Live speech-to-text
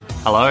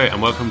Hello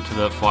and welcome to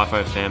the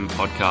FIFO Fam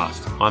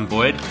podcast. I'm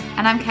Boyd.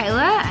 And I'm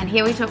Kayla, and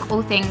here we talk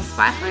all things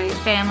FIFO,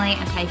 family,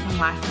 and taking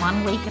life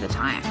 1 week at a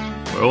time.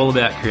 We're all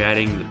about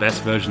creating the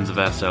best versions of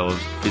ourselves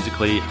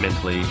physically,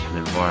 mentally,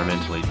 and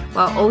environmentally,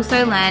 while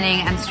also learning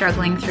and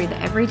struggling through the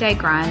everyday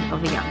grind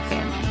of a young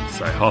family.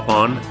 So hop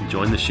on and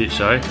join the shit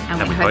show,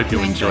 and we hope you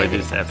enjoy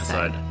this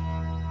episode.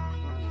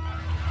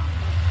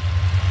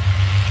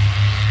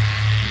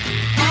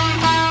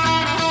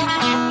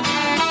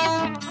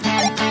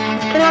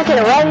 Can I get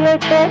a radio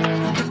check?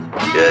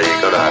 Yeah,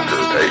 you're gonna have to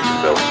repeat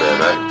yourself there,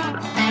 mate.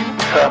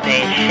 Copy,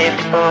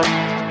 shift boss.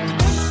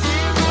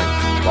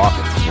 Fuck,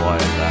 it's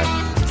quiet, that.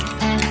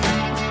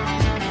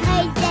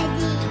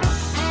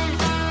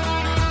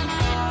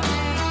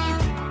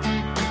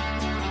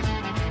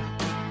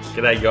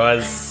 G'day,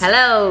 guys.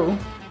 Hello.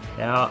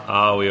 How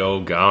are we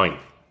all going?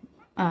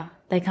 Oh,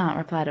 they can't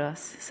reply to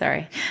us.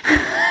 Sorry.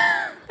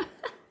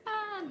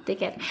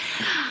 Dickhead.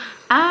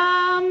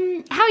 How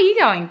are you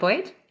going,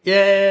 Boyd?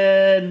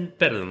 Yeah,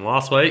 better than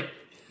last week.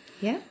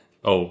 Yeah?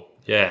 Oh,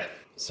 yeah.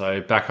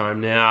 So back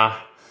home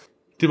now.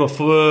 Did my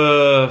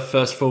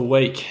first full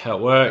week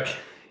at work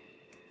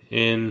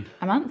in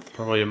A month?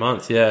 probably a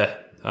month, yeah.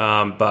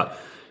 But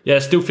yeah,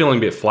 still feeling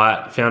a bit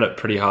flat. Found it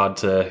pretty hard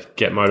to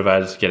get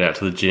motivated to get out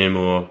to the gym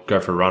or go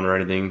for a run or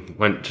anything.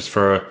 Went just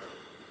for a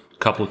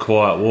couple of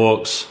quiet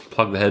walks,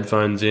 plugged the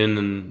headphones in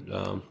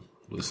and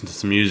listened to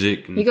some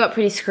music. And You got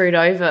pretty screwed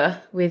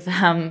over with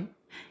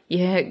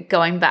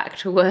going back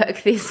to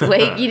work this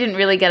week. You didn't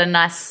really get a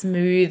nice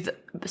smooth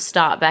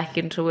start back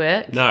into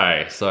work.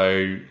 No,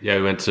 so yeah,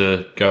 we went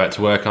to go out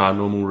to work on our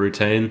normal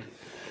routine.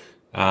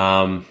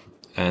 And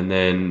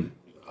then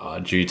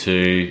due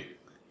to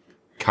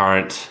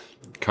current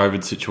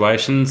COVID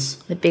situations,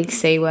 The big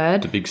C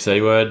word. the big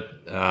C word,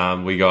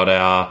 we got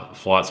our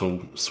flights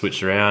all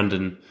switched around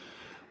and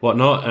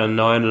whatnot,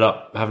 and I ended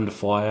up having to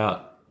fly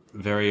out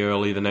very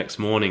early the next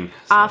morning.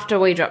 So, After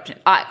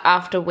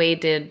we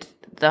did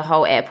the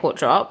whole airport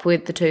drop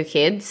with the 2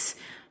 kids,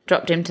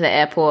 dropped him to the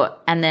airport,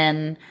 and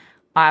then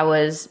I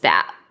was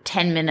about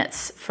 10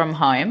 minutes from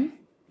home,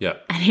 yeah,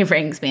 and he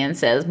rings me and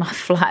says, my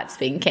flight's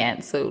been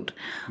cancelled.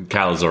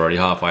 Kayla's already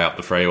halfway up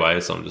the freeway,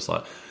 so I'm just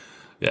like,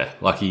 yeah,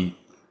 lucky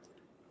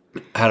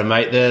had a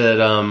mate there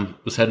that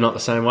was heading up the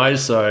same way,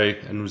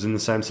 and was in the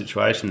same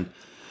situation.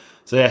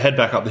 So yeah, head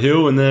back up the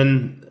hill, and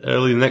then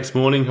early the next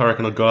morning, I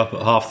reckon I got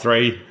up at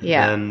 3:30,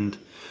 Yeah. and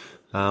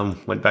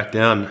went back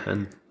down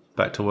and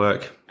back to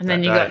work. And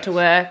then you got to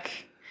work,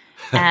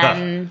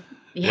 and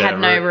you Yeah, had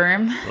no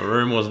room. My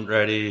room wasn't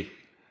ready.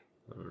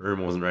 The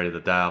room wasn't ready the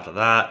day after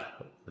that.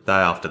 The day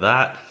after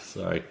that.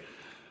 So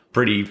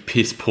pretty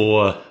piss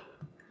poor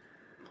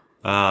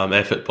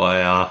effort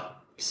by our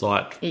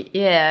site.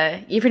 Yeah,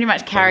 you pretty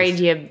much carried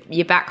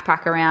your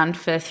backpack around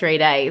for 3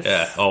 days.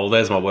 Yeah. Oh,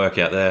 there's my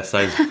workout there.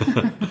 So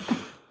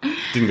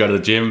didn't go to the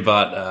gym,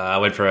 but I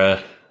went for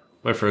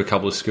a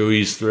couple of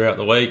schoolies throughout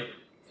the week.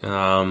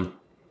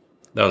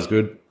 That was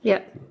good.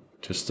 Yep.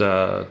 Just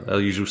a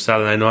usual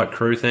Saturday night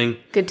crew thing.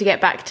 Good to get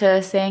back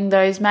to seeing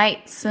those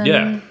mates.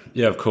 And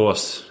Yeah, of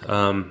course.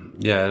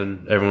 And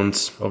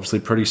everyone's obviously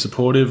pretty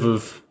supportive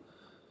of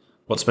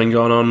what's been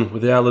going on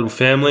with our little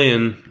family,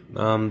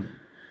 and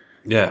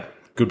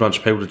good bunch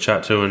of people to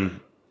chat to and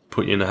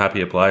put you in a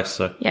happier place.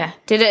 So Yeah.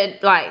 Do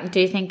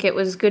you think it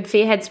was good for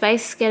your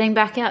headspace getting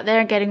back out there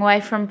and getting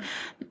away from,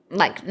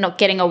 not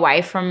getting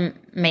away from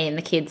me and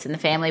the kids and the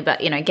family, but,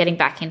 getting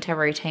back into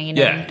routine?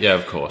 yeah,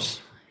 of course.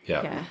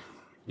 Yeah.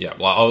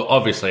 Well,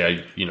 obviously,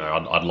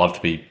 I'd love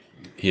to be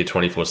here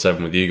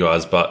 24/7 with you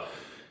guys, but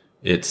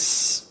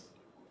it's,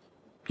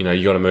 you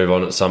got to move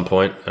on at some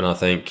point, and I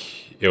think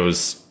it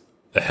was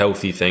a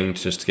healthy thing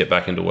just to get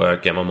back into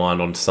work, get my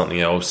mind onto something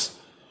else,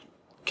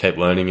 keep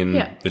learning in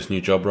this new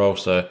job role.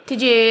 So, do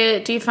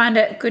you find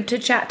it good to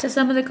chat to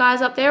some of the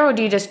guys up there, or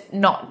do you just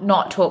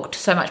not talk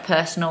so much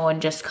personal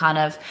and just kind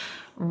of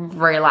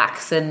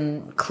relax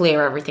and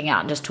clear everything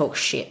out and just talk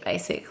shit,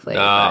 basically?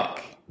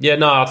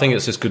 I think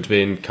it's just good to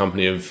be in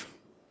company of,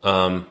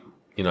 some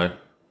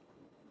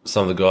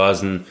of the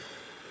guys, and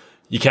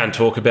you can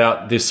talk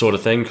about this sort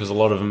of thing because a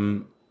lot of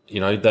them,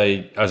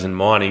 they, as in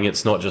mining,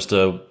 it's not just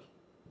a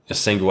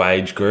single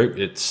age group.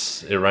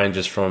 It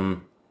ranges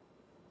from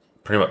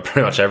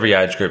pretty much every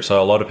age group.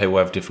 So a lot of people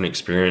have different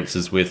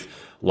experiences with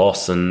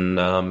loss and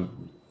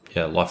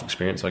life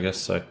experience, I guess.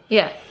 So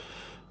Yeah.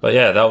 but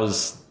yeah, that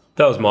was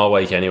my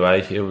week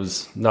anyway. It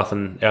was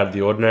nothing out of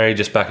the ordinary,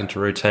 just back into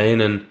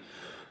routine and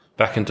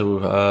back into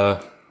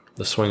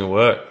the swing of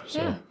work. So,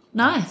 Yeah.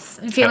 Nice.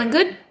 And feeling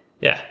good?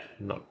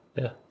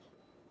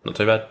 Not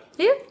too bad.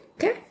 Yeah.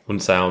 Okay.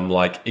 Wouldn't say I'm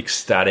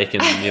ecstatic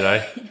and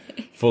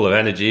full of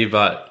energy,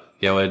 but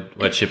yeah,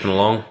 we're chipping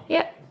along.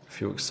 Yeah. A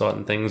few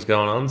exciting things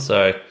going on.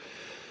 So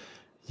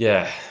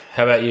yeah,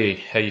 how about you?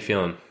 How you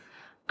feeling?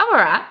 I'm all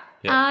right.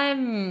 Yeah.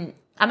 I'm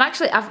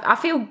actually, I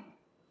feel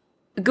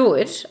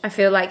good. I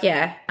feel like,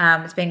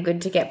 it's been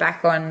good to get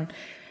back on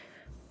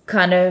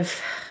kind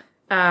of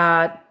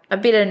a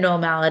bit of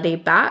normality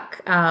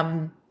back.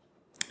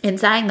 In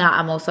saying that,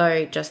 I'm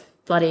also just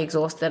bloody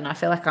exhausted, and I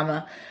feel like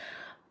I'm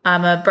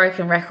I'm a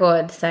broken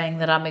record saying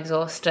that I'm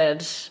exhausted.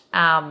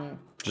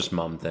 Just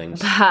mum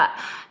things. But,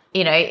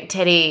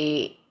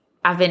 Teddy,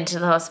 I've been to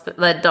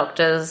the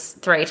doctors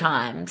 3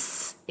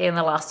 times in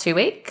the last 2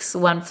 weeks.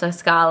 1 for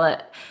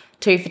Scarlett,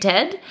 2 for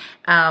Ted.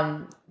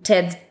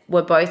 Ted's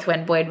were both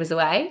when Boyd was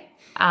away.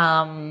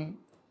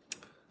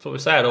 That's what we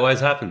say. It always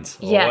happens.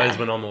 Yeah. Always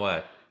when I'm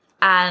away.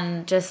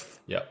 And just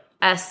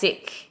a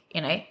sick,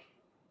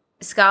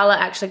 Scarlett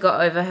actually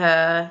got over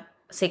her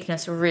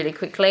sickness really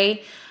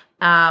quickly.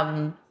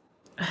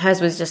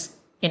 Hers was just,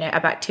 a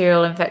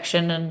bacterial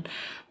infection and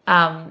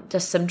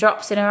just some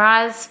drops in her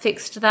eyes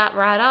fixed that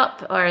right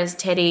up, whereas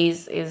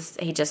Teddy's is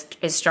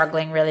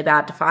struggling really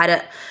bad to fight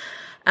it.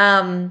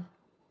 And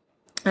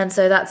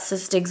so that's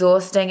just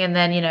exhausting. And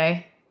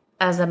then,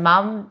 as a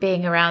mum,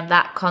 being around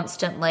that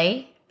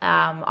constantly,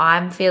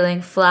 I'm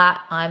feeling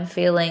flat. I'm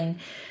feeling,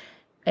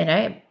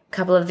 a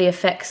couple of the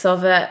effects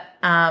of it,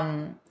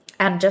 and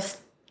just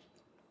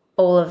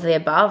all of the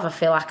above. I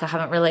feel like I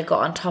haven't really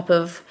got on top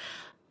of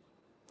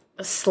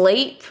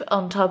sleep,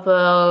 on top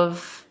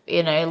of,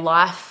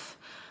 life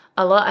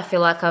a lot. I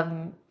feel like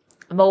I'm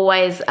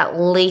always at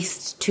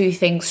least 2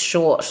 things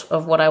short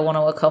of what I want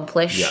to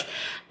accomplish. Yeah.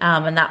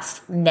 And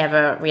that's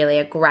never really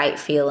a great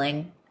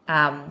feeling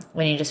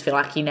when you just feel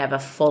like you never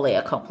fully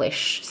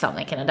accomplish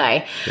something in a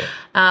day.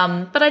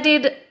 Yeah. But I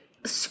did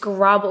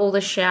scrub all the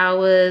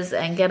showers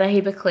and get a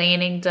heap of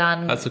cleaning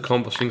done. That's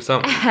accomplishing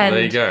something. And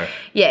there you go.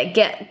 Yeah,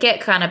 get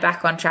kind of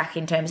back on track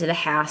in terms of the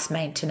house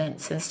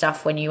maintenance and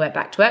stuff when you went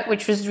back to work,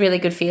 which was a really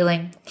good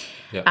feeling.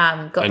 Yeah.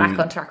 Got back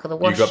on track with the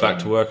washing. You got back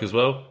to work as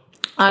well?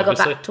 I got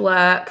back to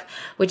work,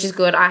 which is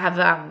good. I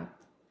have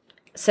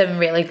some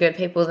really good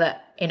people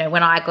that,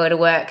 when I go to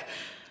work,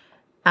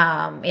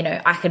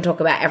 I can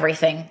talk about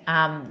everything.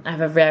 I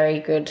have a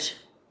very good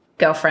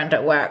girlfriend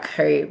at work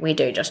who we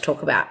do just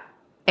talk about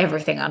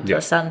everything under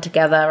the sun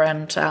together,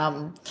 and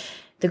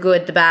the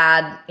good, the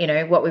bad,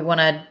 what we want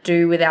to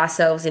do with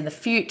ourselves in the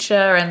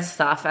future and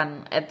stuff.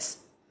 And it's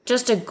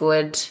just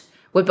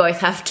we both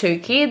have 2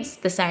 kids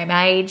the same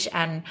age,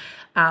 and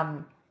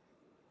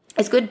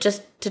it's good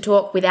just to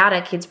talk without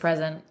our kids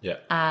present. Yeah.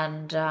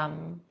 And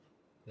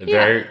They're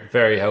very,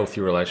 very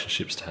healthy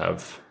relationships to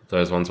have.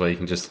 Those ones where you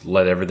can just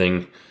let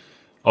everything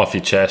off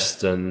your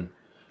chest. And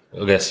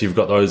I guess you've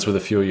got those with a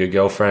few of your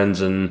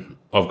girlfriends, and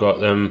I've got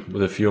them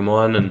with a few of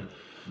mine. And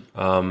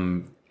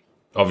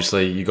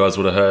obviously you guys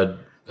would have heard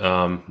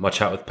my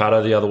chat with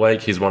Pato the other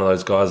week. He's one of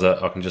those guys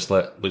that I can just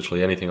let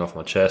literally anything off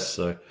my chest.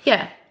 So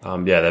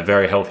they're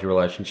very healthy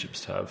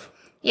relationships to have.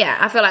 Yeah,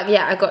 I feel like,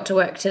 I got to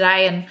work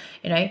today and,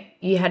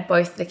 you had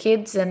both the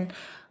kids, and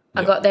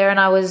I got there and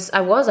I was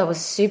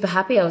super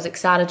happy. I was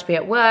excited to be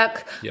at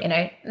work.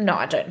 Yep. No,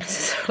 I don't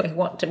necessarily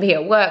want to be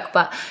at work,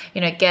 but,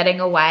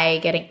 getting away,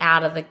 getting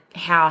out of the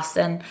house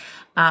and,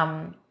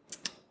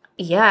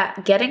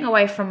 getting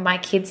away from my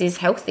kids is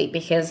healthy,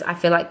 because I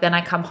feel like then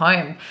I come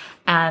home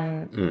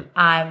and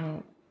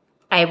I'm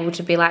able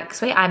to be like,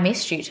 sweet, I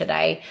missed you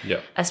today.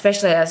 Yep.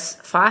 Especially as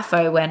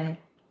FIFO,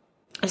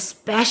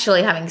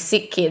 especially having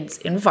sick kids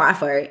in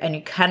FIFO and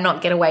you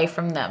cannot get away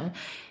from them,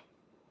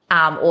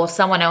 or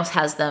someone else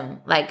has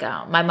them. Like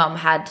my mum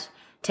had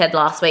Ted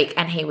last week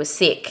and he was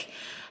sick,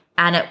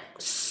 and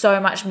it's so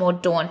much more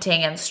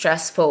daunting and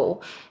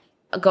stressful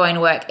going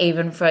to work,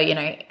 even for,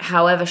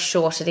 however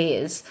short it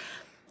is.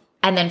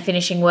 And then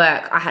finishing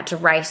work, I had to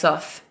race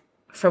off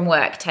from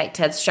work, take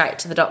Ted straight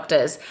to the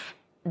doctors,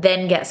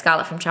 then get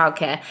Scarlett from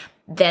childcare,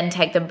 then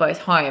take them both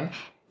home.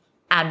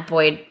 And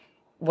Boyd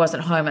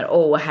wasn't home at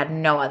all, had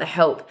no other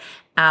help.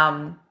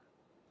 And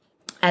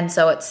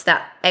so it's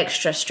that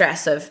extra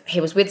stress of he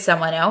was with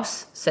someone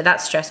else. So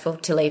that's stressful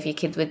to leave your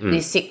kids with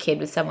your sick kid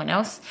with someone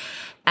else.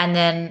 And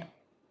then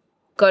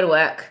go to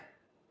work,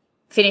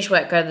 finish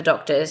work, go to the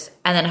doctors,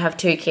 and then have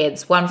 2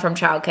 kids, one from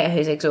childcare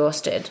who's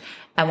exhausted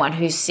and one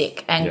who's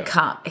sick and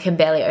can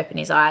barely open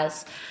his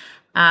eyes.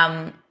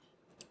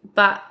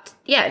 But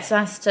it's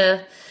nice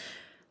to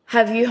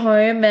have you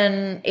home,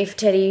 and if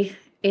Teddy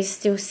is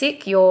still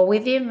sick, you're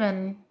with him,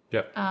 and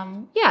but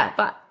I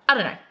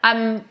don't know.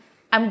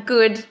 I'm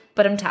good,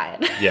 but I'm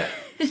tired. Yeah.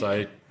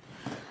 So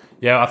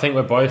I think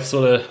we're both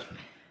sort of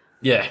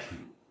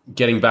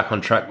getting back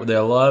on track with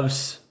our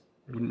lives,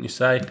 wouldn't you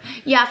say?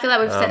 Yeah, I feel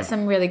like we've set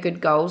some really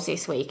good goals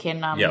this week,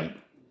 and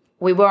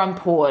we were on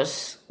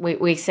pause.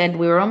 We said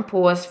we were on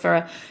pause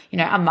for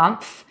a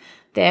month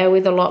there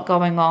with a lot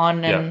going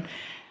on, and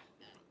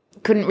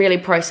couldn't really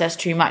process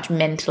too much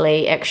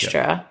mentally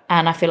extra.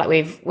 And I feel like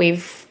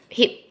we've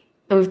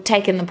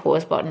taken the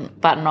pause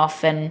button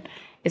off, and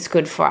it's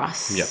good for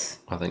us. Yeah,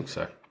 I think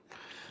so.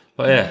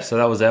 But so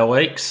that was our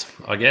weeks,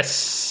 I guess.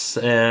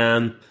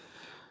 So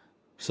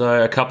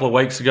a couple of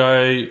weeks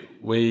ago,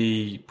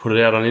 we put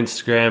it out on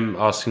Instagram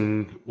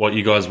asking what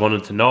you guys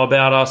wanted to know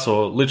about us,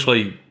 or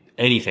literally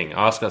anything.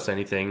 Ask us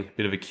anything.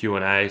 Bit of a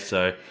Q&A.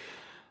 So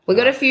we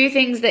got a few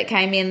things that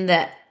came in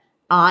that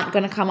aren't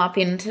going to come up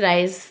in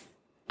today's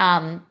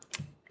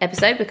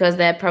episode, because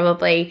they're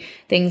probably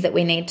things that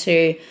we need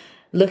to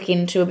look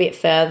into a bit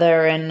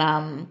further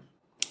and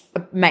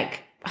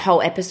make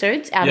whole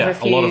episodes out of a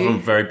few. A lot of them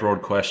very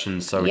broad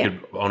questions, so we could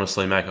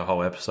honestly make a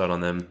whole episode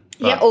on them.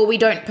 Yeah, or we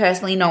don't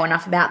personally know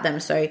enough about them,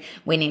 so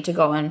we need to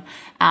go and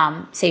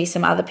see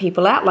some other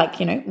people out, like,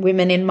 you know,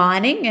 women in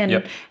mining,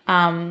 and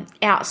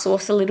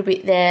outsource a little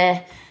bit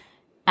there.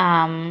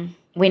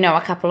 We know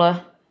a couple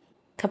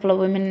of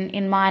women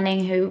in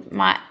mining who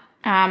might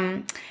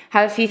have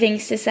a few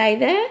things to say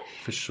there.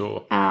 For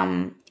sure.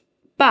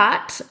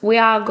 But we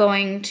are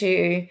going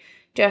to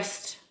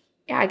just,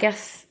 I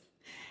guess,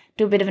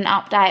 do a bit of an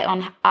update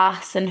on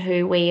us and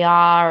who we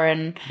are,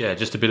 and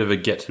just a bit of a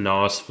get to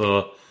know us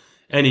for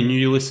any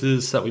new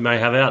listeners that we may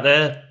have out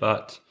there.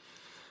 But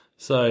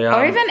so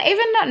or even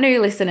not new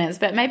listeners,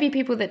 but maybe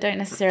people that don't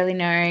necessarily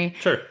know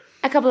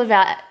a couple of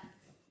our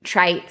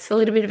traits, a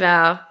little bit of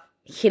our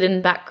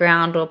hidden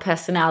background or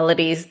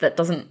personalities that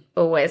doesn't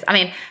always. I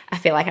mean, I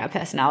feel like our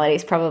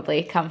personalities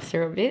probably come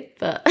through a bit,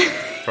 but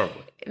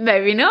probably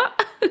maybe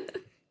not.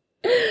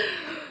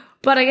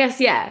 But I guess,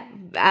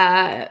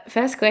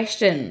 first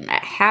question,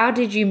 how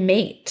did you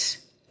meet?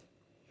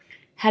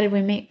 How did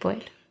we meet,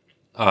 Boyd?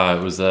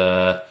 It was,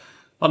 I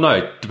don't know,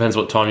 it depends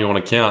what time you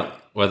want to count,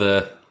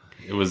 whether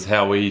it was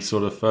how we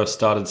sort of first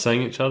started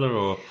seeing each other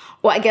or...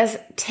 Well, I guess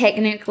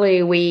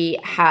technically we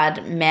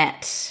had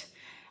met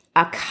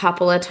a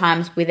couple of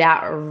times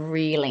without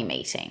really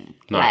meeting.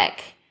 No.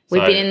 Like,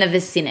 we've been in the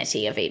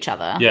vicinity of each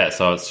other. Yeah,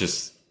 so it's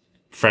just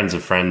friends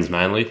of friends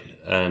mainly,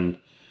 and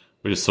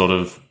we just sort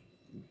of...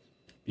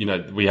 You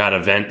know, we had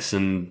events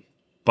and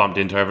bumped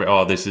into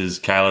this is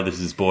Kayla, this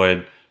is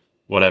Boyd,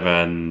 whatever,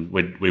 and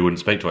we wouldn't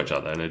speak to each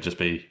other, and it'd just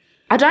be...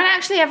 I don't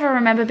actually ever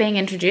remember being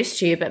introduced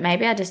to you, but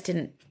maybe I just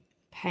didn't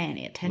pay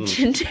any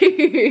attention to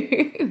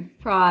you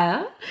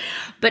prior.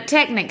 But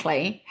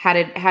technically, how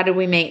did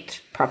we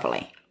meet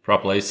properly?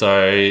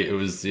 So it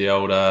was the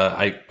old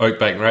Oak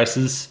Bacon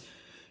Races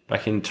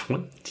back in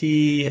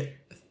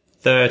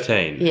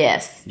 2013.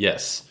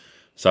 Yes.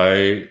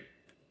 So...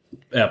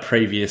 Our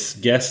previous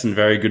guests and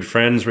very good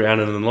friends,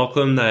 Rhiannon and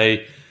Lachlan,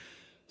 they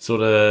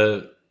sort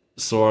of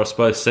saw us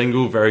both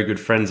single, very good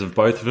friends of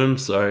both of them.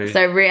 So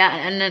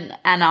Rhiannon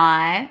and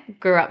I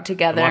grew up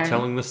together. Am I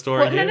telling the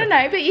story here?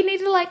 No, but you need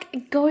to,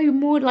 like, go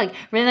more, like,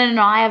 Rhiannon and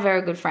I are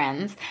very good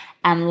friends,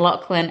 and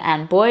Lachlan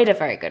and Boyd are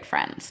very good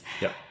friends.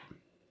 Yep.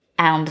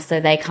 And so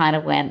they kind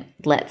of went,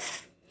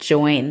 let's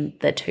join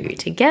the two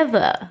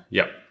together.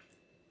 Yep.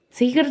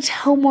 So you got to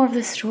tell more of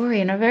the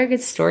story, and a very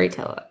good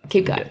storyteller.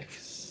 Keep going. Yeah.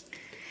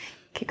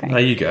 Keep going.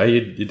 There you go.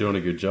 You're doing a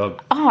good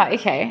job. Oh,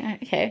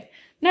 okay.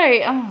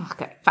 No,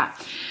 okay, fine.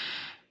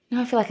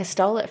 No, I feel like I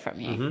stole it from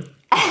you.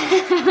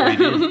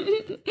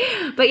 Mm-hmm.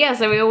 But yeah,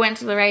 so we all went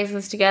to the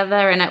races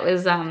together, and it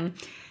was, one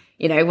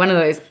of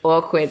those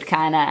awkward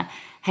kind of,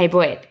 hey,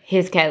 Boyd,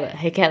 here's Kayla,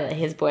 hey, Kayla,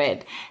 here's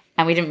Boyd.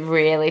 And we didn't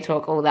really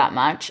talk all that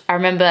much. I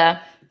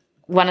remember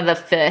one of the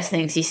first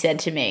things you said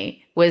to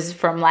me was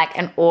from, like,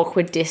 an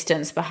awkward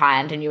distance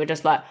behind, and you were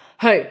just like,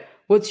 hey,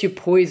 what's your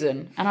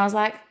poison? And I was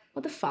like,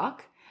 what the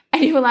fuck?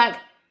 And you were like,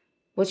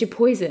 what's your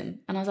poison?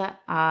 And I was like,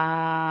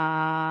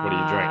 what do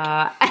you drink?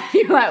 And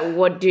you were like,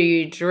 what do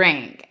you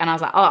drink? And I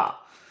was like, oh,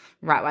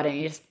 right, why don't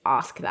you just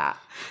ask that?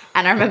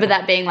 And I remember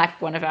that being,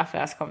 like, one of our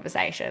first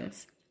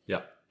conversations.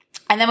 Yeah.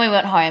 And then we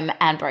went home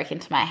and broke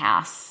into my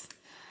house.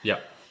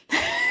 Yeah.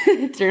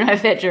 Through my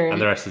bedroom.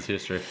 And the rest is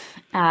history.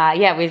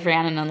 With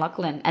Rhiannon and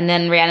Lachlan. And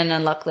then Rhiannon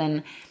and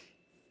Lachlan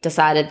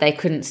decided they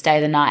couldn't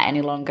stay the night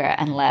any longer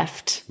and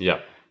left.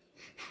 Yeah.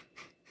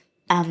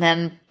 And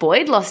then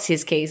Boyd lost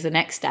his keys the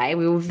next day.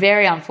 We were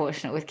very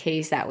unfortunate with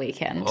keys that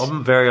weekend.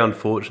 I'm very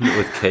unfortunate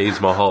with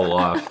keys my whole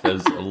life.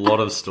 There's a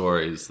lot of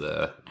stories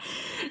there.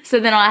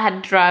 So then I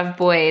had to drive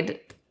Boyd,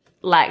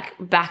 like,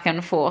 back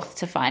and forth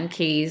to find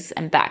keys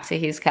and back to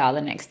his car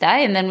the next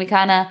day. And then we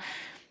kind of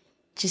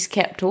just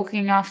kept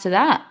talking after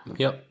that.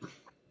 Yep.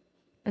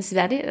 That's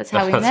about it. That's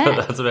how we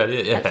met. That's about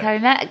it, yeah. That's how we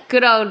met.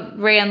 Good old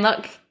Rhea and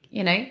Luck,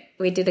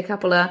 we did a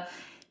couple of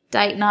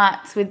date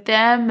nights with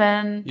them,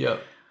 and...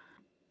 Yep.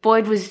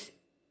 Boyd was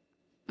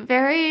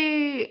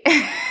very,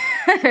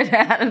 I don't know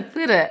how to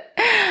put it.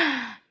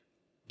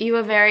 You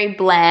were very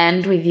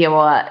bland with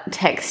your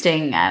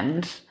texting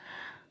and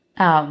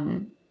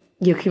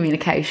your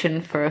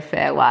communication for a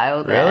fair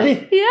while there.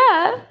 Really?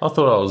 Yeah. I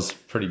thought I was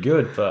pretty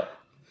good, but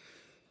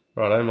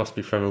it must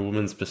be from a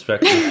woman's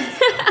perspective.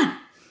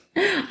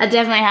 I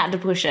definitely had to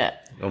push it.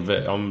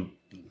 I'm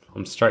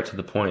straight to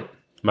the point.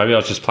 Maybe I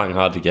was just playing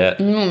hard to get.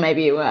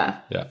 Maybe you were.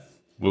 Yeah.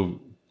 We'll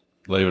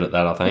leave it at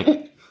that, I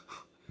think.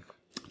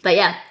 But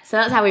yeah, so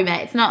that's how we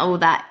met. It's not all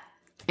that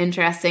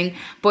interesting.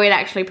 Boyd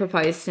actually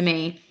proposed to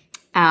me.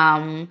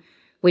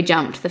 We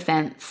jumped the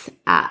fence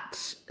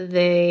at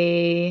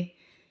the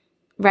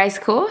race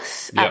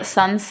course at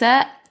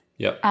sunset.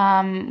 Yep.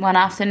 One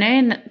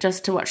afternoon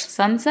just to watch the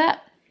sunset.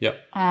 Yep.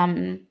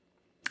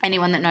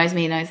 Anyone that knows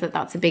me knows that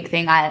that's a big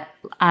thing. I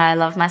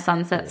love my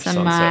sunsets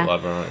and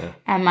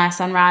my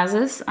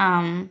sunrises.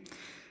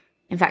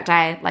 In fact,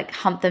 I, like,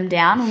 hunt them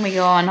down when we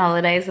go on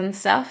holidays and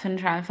stuff and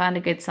try and find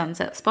a good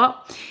sunset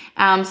spot.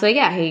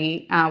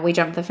 We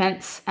jumped the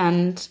fence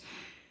and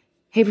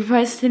he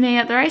proposed to me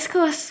at the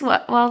racecourse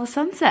while the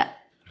sun set.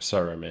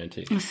 So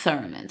romantic. So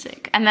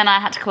romantic. And then I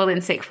had to call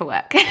in sick for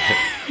work.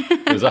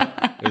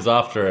 It was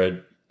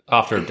after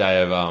a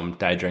day of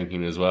day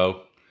drinking as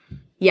well.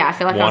 Yeah, I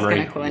feel like I was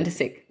going to call into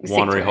sick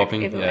winery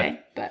hopping, either way.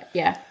 But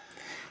yeah.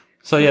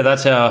 So yeah,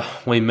 that's how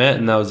we met,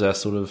 and that was our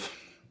sort of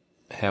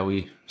how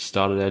we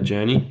started our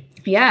journey.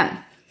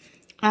 Yeah.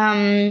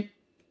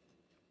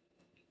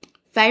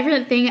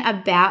 Favorite thing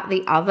about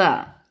the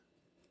other.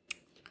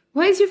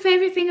 What is your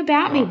favorite thing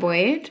about me,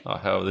 Boyd? Oh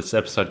hell, this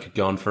episode could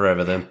go on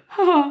forever then.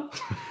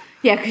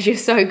 Yeah, because you're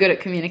so good at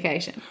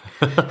communication.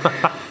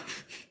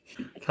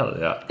 Cut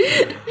it out.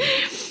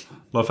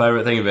 My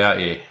favourite thing about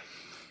you?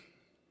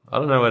 I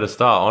don't know where to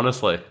start,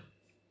 honestly.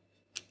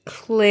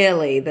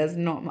 Clearly, there's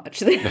not much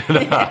there.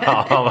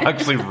 I'm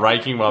actually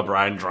raking my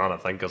brain trying to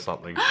think of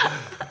something.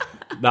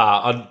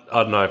 I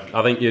don't know.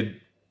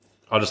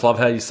 I just love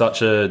how you're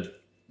such a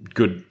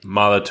good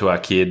mother to our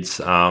kids,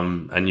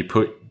 and you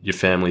put your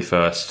family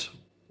first,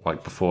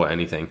 like before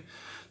anything.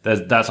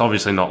 That's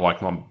obviously not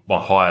like my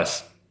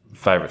highest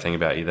favourite thing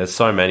about you. There's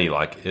so many,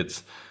 like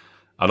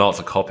I know it's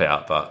a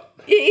cop-out, but...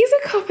 It is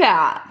a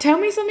cop-out. Tell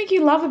me something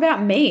you love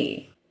about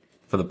me.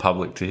 For the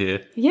public to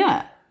hear.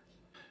 Yeah.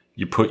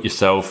 You put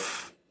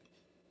yourself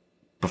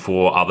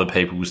before other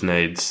people's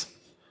needs.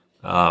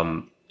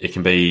 It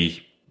can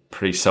be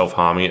pretty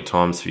self-harming at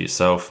times for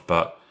yourself,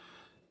 but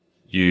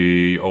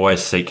you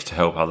always seek to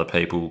help other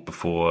people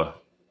before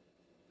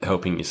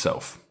helping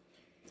yourself.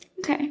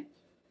 Okay.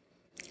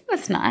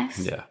 That's nice.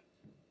 Yeah.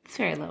 It's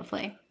very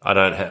lovely. I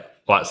don't have...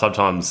 Like,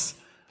 sometimes...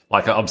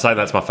 Like, I'm saying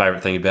that's my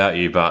favourite thing about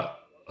you, but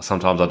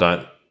sometimes I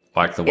don't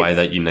like the way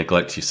that you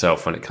neglect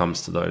yourself when it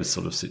comes to those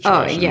sort of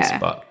situations. Oh, yeah.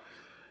 But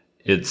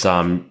it's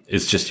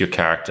just your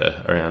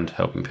character around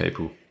helping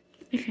people.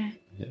 Okay.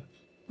 Yeah.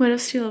 What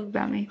else do you love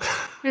about me?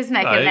 Let's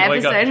make an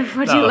episode of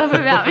what you love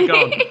about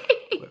me.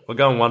 We're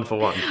going 1 for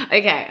 1.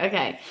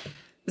 Okay.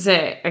 So,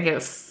 I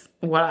guess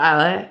what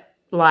I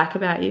like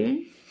about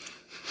you...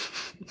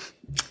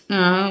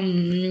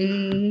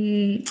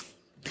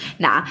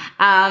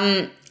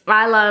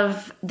 I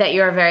love that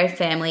you're a very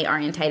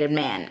family-orientated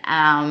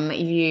man.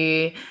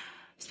 You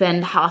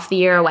spend half the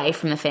year away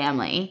from the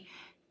family.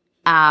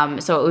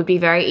 So it would be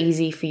very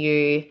easy for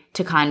you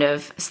to kind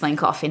of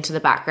slink off into the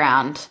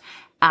background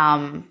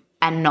and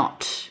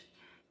not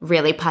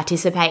really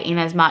participate in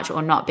as much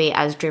or not be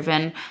as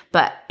driven.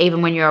 But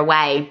even when you're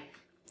away,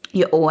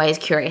 you're always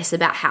curious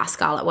about how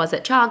Scarlett was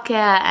at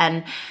childcare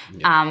and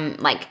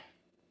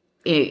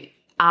you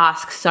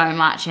ask so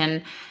much,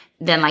 and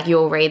then like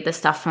you'll read the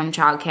stuff from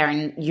childcare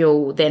and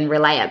you'll then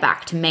relay it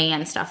back to me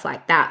and stuff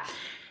like that.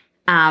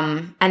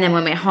 And then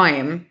when we're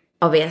home,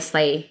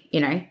 obviously,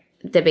 you know,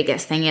 the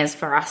biggest thing is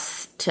for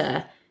us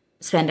to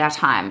spend our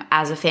time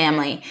as a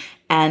family.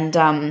 And,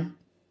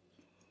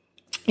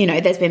 you know,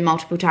 there's been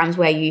multiple times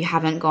where you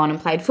haven't gone and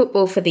played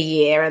football for the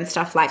year and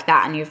stuff like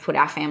that, and you've put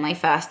our family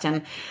first.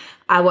 And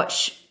I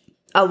watch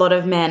a lot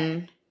of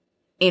men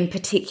in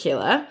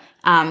particular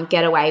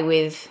get away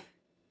with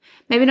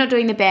maybe not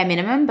doing the bare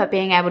minimum, but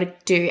being able to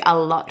do a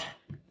lot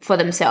for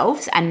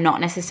themselves and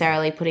not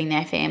necessarily putting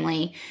their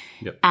family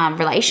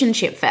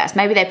relationship first.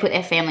 Maybe they put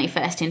their family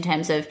first in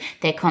terms of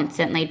they're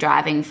constantly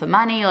driving for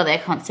money or they're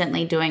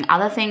constantly doing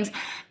other things,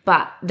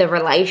 but the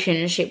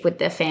relationship with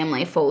their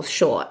family falls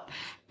short.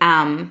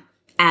 And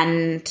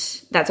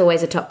that's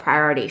always a top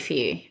priority for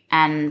you.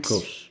 And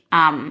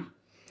I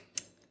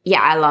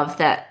love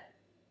that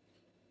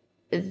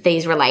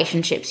these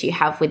relationships you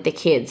have with the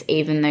kids,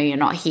 even though you're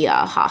not here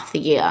half the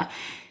year,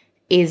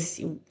 is,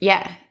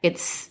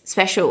 it's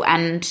special.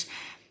 And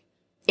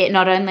it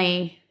not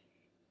only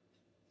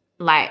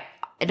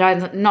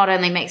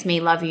makes me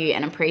love you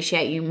and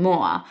appreciate you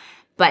more,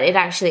 but it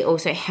actually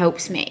also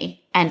helps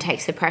me and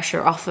takes the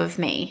pressure off of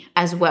me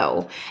as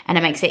well. And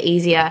it makes it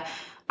easier.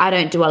 I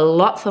don't do a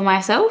lot for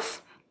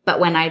myself, but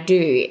when I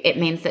do, it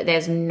means that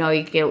there's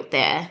no guilt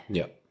there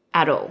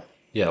at all.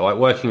 Yeah, like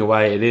working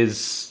away, it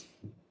is...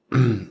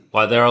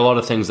 like there are a lot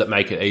of things that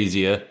make it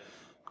easier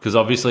because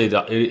obviously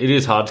it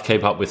is hard to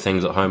keep up with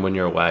things at home when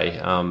you're away.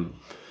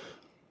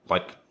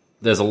 Like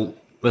there's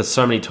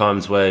so many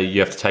times where you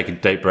have to take a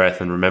deep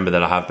breath and remember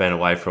that I have been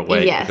away for a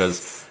week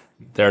because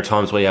there are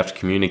times where you have to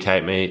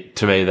communicate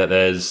to me that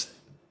there's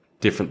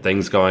different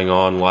things going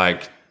on,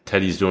 like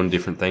Teddy's doing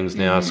different things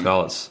now,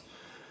 Scarlett's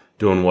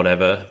doing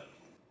whatever.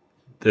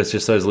 There's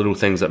just those little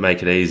things that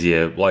make it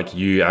easier, like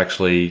you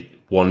actually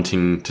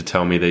wanting to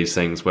tell me these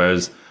things,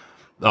 whereas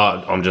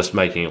I'm just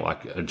making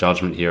like a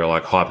judgment here,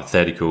 like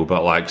hypothetical,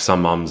 but like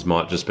some mums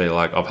might just be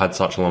like, I've had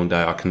such a long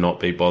day, I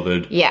cannot be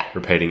bothered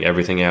repeating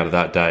everything out of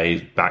that day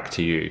back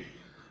to you.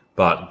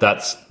 But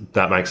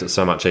that makes it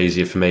so much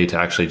easier for me to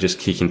actually just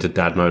kick into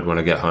dad mode when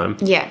I get home.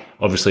 Yeah.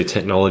 Obviously,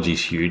 technology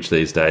is huge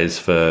these days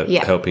for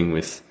helping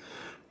with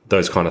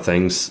those kind of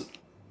things.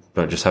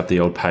 Don't just have the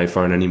old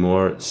payphone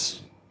anymore.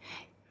 It's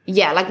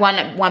like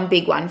one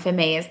big one for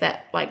me is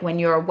that like when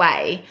you're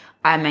away,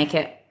 I make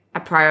it a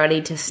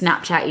priority to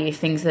Snapchat you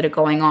things that are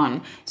going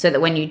on so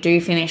that when you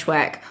do finish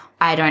work,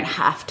 I don't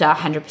have to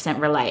 100%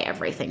 relay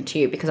everything to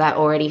you because I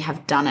already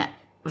have done it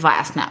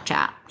via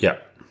Snapchat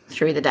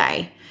through the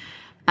day.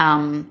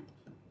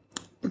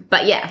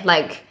 But yeah,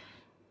 like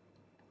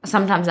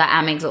sometimes I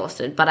am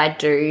exhausted, but I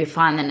do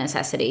find the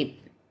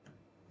necessity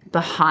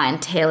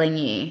behind telling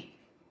you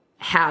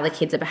how the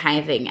kids are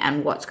behaving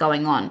and what's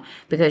going on,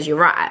 because you're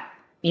right.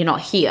 You're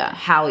not here.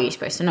 How are you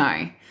supposed to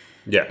know?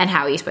 Yeah. And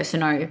how are you supposed to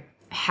know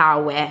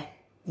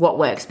what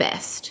works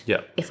best?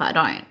 Yeah. If I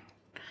don't.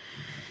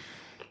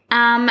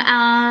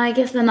 I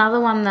guess another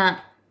one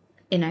that,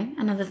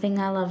 another thing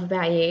I love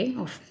about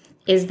you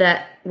is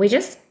that we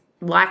just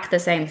like the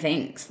same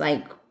things.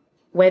 Like,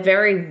 we're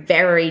very,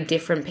 very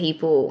different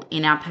people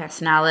in our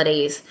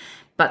personalities,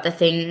 but the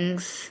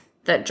things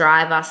that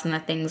drive us and the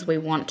things we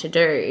want to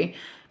do,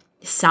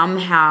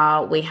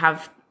 somehow we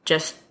have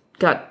just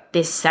got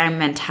this same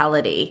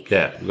mentality.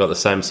 Yeah, we've got the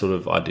same sort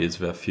of ideas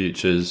of our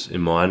futures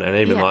in mind, and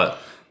even like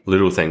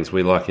little things.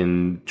 We like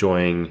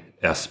enjoying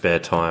our spare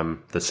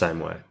time the same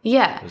way.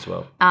 Yeah. As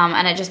well.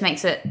 And it just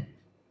makes it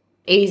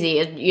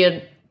easy.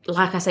 You're,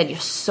 like I said, you're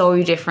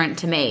so different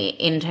to me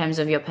in terms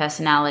of your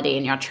personality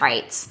and your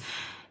traits.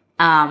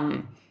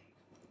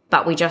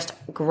 But we just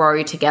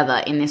grow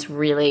together in this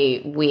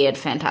really weird,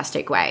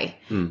 fantastic way.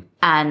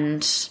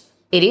 And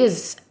it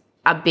is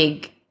a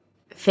big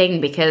thing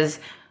because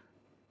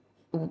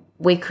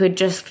we could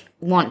just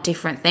want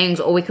different things,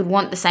 or we could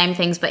want the same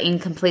things but in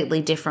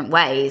completely different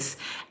ways,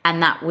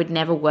 and that would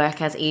never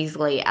work as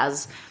easily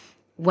as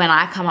when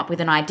I come up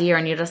with an idea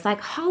and you're just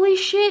like, holy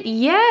shit,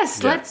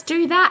 yes, let's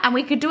do that, and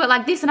we could do it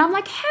like this, and I'm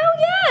like, hell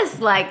yes.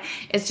 Like,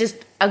 it's just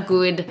a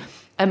good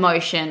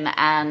emotion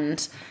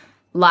and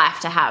life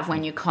to have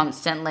when you're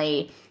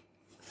constantly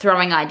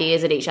throwing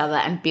ideas at each other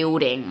and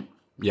building.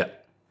 Yeah.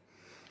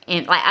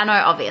 And like, I know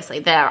obviously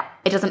it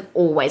doesn't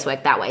always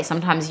work that way.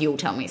 Sometimes you'll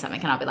tell me something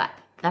and I'll be like,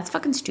 that's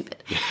fucking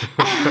stupid.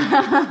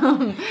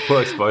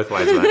 Works both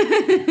ways,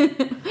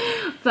 mate.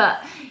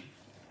 But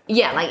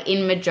yeah, like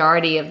in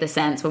majority of the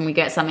sense, when we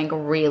get something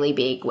really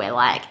big, we're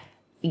like,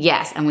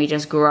 yes, and we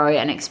just grow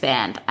and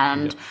expand.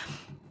 And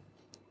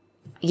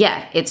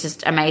yeah, it's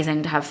just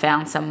amazing to have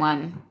found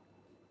someone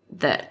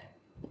that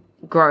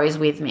grows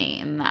with me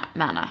in that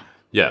manner.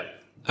 Yeah.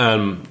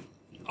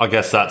 I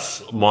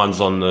guess mine's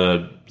on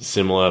the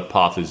similar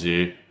path as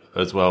you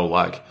as well.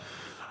 Like,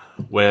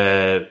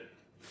 we're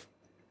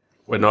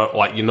not,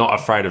 like, you're not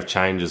afraid of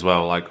change as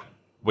well. Like,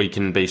 we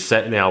can be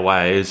set in our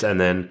ways, and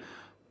then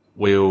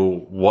we'll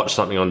watch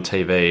something on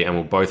TV and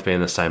we'll both be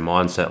in the same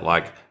mindset.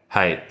 Like,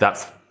 hey,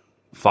 that's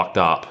fucked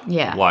up.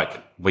 Yeah.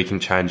 Like, we can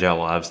change our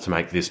lives to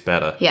make this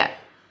better. Yeah.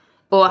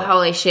 Or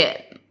holy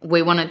shit,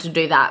 we wanted to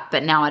do that,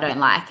 but now I don't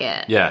like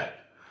it. Yeah.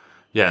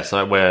 Yeah, so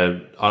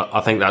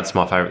I think that's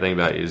my favourite thing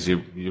about you is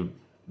you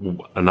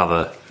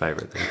another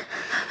favourite thing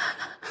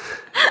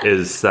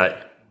is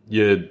that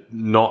you're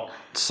not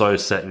so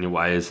set in your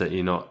ways that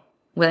you're not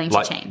willing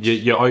to change.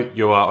 You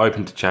are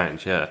open to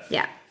change, yeah.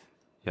 Yeah.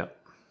 Yep.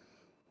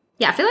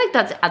 Yeah, I feel like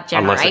that's a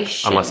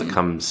generation. Unless it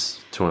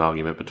comes to an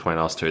argument between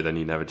us two, then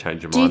you never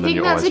change your mind. Do you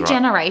think that's a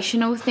right.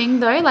 generational thing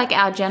though? Like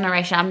our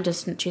generation, I'm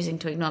just choosing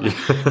to ignore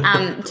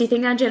that. Do you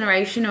think our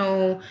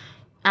generational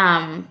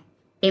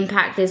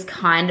impact is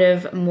kind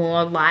of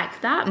more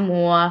like that,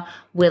 more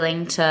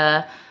willing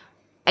to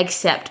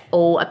accept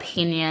all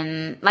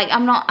opinion? Like,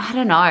 I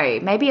don't know.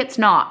 Maybe it's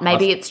not.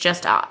 Maybe it's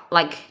just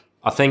like...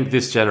 I think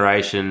this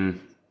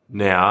generation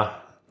now,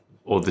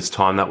 or this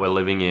time that we're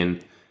living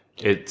in,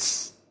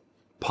 it's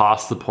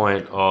past the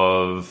point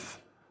of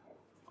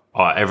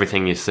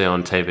everything you see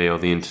on TV or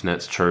the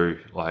internet's true.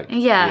 Like,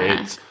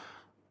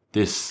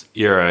 this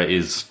era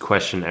is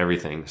question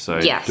everything. So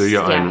do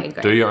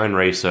your own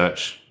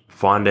research,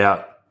 find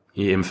out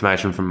your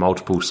information from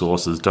multiple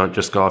sources. Don't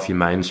just go off your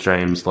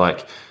mainstreams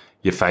like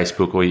your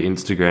Facebook or your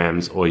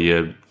Instagrams or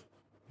your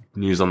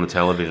news on the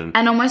television.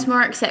 And almost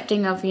more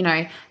accepting of,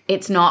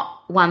 it's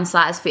not one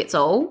size fits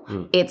all.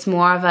 It's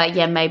more of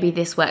a, maybe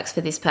this works for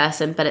this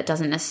person, but it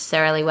doesn't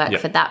necessarily work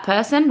for that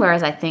person.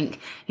 Whereas I think,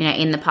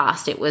 in the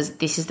past it was,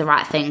 this is the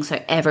right thing,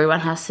 so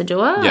everyone has to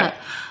do it. Yeah.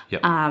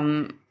 Yep.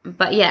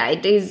 But yeah,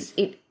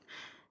 it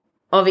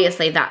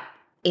obviously that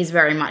is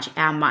very much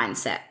our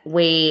mindset.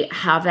 We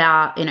have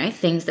our,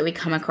 things that we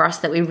come across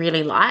that we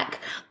really like,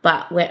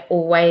 but we're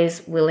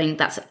always willing,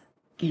 that's,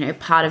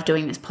 part of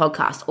doing this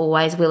podcast,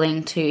 always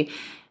willing to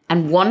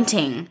and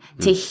wanting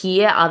to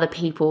hear other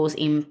people's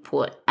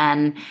input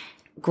and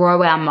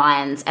grow our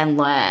minds and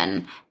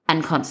learn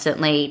and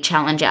constantly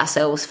challenge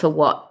ourselves for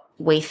what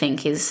we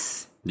think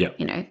is,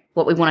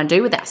 what we want to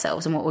do with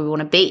ourselves and what we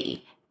want to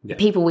be, the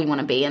people we want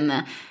to be and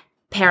the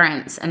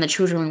parents and the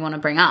children we want to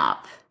bring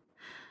up.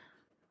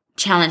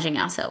 Challenging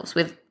ourselves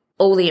with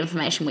all the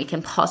information we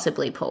can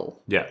possibly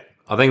pull. Yeah.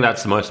 I think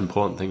that's the most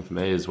important thing for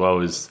me as well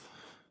is,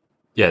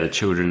 the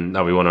children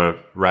that we want to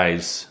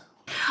raise.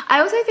 I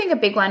also think a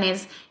big one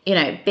is,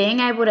 being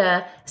able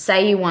to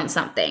say you want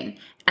something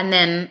and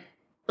then,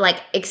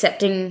 like,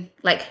 accepting,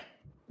 like,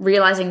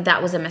 realizing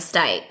that was a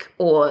mistake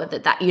or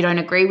that you don't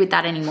agree with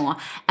that anymore,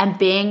 and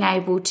being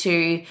able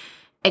to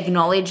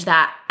acknowledge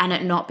that and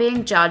it not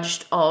being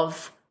judged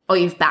of, or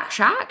you've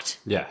backtracked,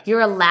 Yeah.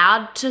 you're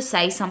allowed to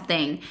say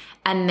something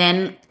and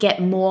then get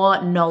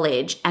more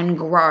knowledge and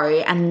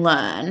grow and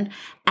learn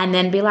and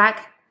then be like,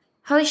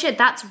 holy shit,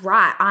 that's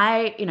right.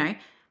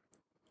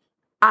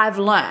 I've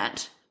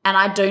learned and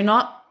I do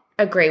not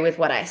agree with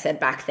what I said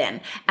back then.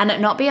 And it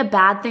not be a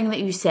bad thing that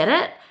you said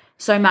it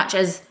so much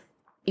as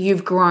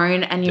you've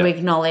grown and you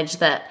acknowledge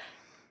that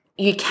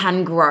you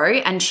can grow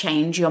and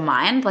change your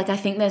mind. Like, I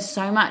think there's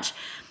so much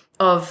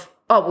of,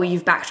 oh, well,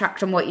 you've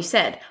backtracked on what you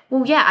said.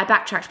 Well, yeah, I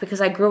backtracked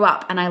because I grew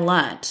up and I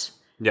learnt.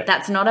 Yeah.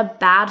 That's not a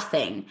bad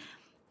thing.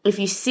 If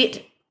you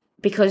sit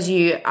because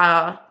you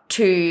are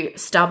too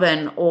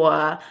stubborn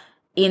or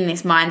in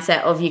this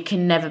mindset of you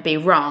can never be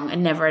wrong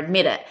and never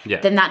admit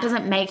it, then that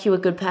doesn't make you a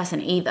good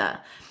person either.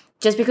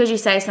 Just because you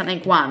say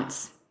something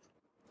once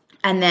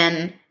and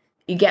then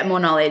you get more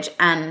knowledge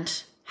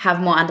and have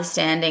more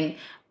understanding,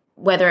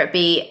 whether it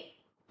be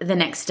the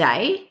next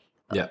day,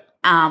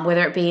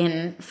 whether it be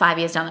in 5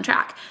 years down the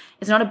track,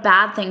 it's not a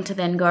bad thing to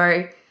then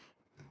go,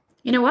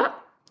 you know what?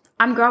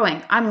 I'm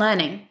growing. I'm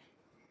learning.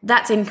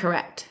 That's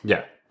incorrect.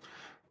 Yeah.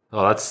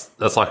 Oh,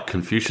 that's like a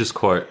Confucius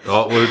quote.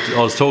 I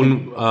was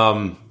talking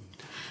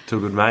to a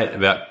good mate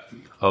about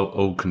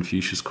old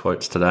Confucius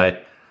quotes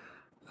today,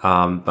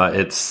 but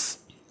it's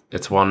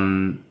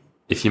one,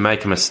 if you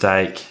make a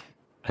mistake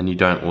and you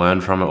don't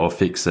learn from it or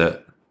fix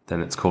it,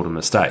 then it's called a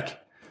mistake.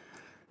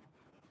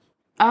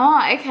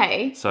 Oh,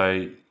 okay.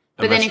 So,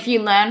 but then if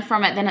you learn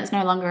from it, then it's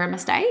no longer a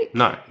mistake?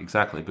 No,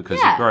 exactly,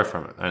 because you grow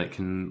from it and it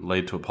can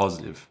lead to a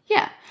positive.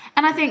 Yeah.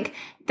 And I think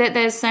that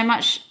there's so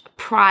much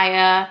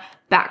prior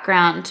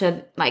background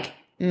to like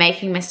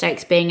making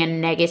mistakes being a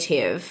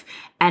negative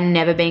and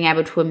never being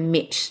able to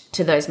admit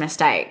to those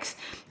mistakes.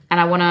 And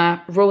I want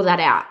to rule that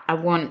out. I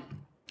want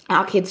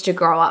our kids to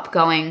grow up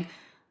going,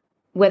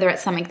 whether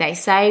it's something they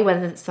say,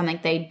 whether it's something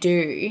they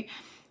do,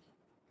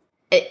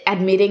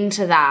 admitting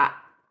to that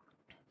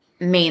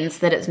means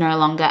that it's no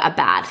longer a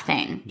bad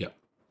thing. Yep.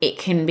 It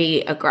can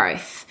be a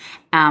growth.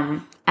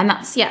 And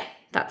that's,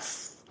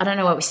 I don't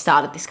know where we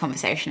started this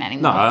conversation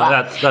anymore. No,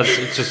 that's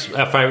it's just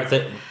our favourite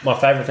thing. My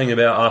favourite thing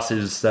about us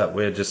is that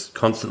we're just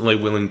constantly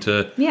willing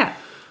to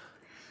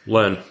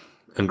learn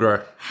and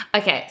grow.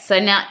 Okay, so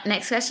now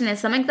next question is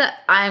something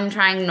that I'm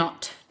trying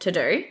not to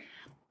do,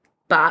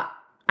 but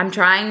I'm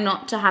trying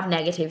not to have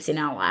negatives in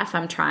our life.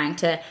 I'm trying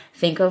to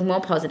think of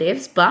more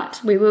positives, but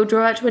we will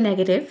draw it to a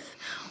negative.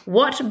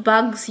 What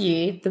bugs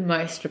you the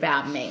most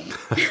about me?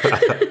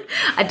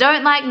 I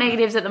don't like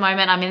negatives at the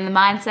moment. I'm in the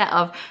mindset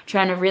of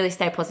trying to really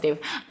stay positive,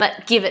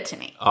 but give it to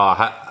me. Oh,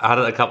 I had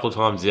it a couple of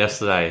times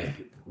yesterday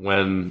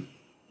when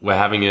we're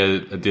having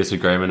a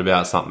disagreement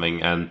about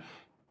something and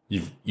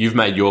you've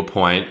made your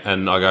point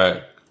and I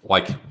go,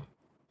 like,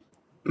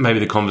 maybe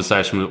the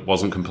conversation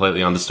wasn't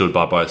completely understood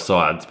by both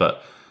sides,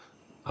 but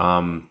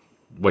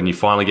when you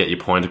finally get your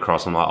point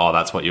across, I'm like, oh,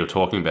 that's what you were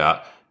talking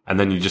about. And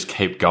then you just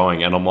keep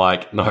going, and I'm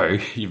like, no,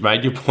 you've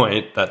made your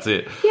point. That's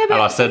it. Yeah, but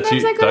and I said to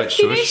you, don't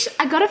shush.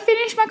 I gotta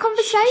finish my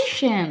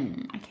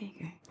conversation.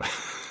 Okay,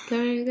 go.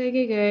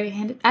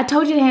 Hand it. I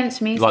told you to hand it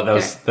to me. Like there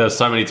was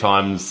so many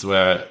times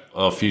or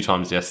a few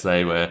times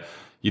yesterday where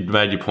you'd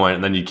made your point,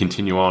 and then you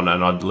continue on,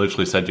 and I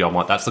literally said to you, I'm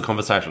like, that's the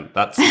conversation.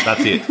 That's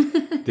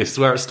it. This is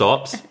where it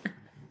stops.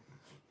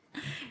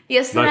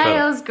 Yesterday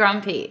I was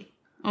grumpy.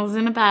 I was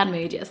in a bad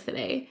mood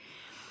yesterday.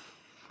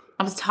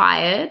 I was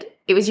tired.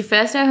 It was your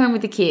first day home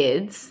with the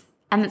kids,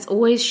 and it's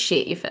always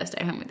shit your first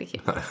day home with the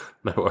kids.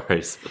 No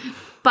worries.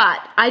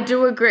 But I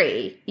do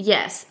agree.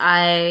 Yes,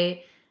 we've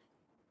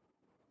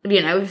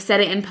said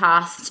it in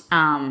past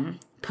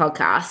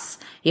podcasts.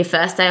 Your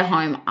first day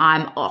home,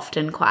 I'm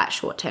often quite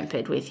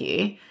short-tempered with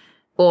you.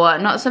 Or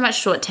not so much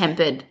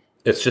short-tempered.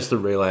 It's just a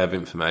relay of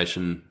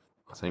information,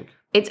 I think.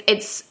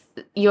 It's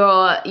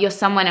you're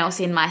someone else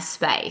in my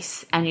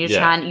space and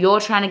you're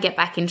trying to get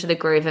back into the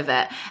groove of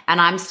it,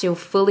 and I'm still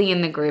fully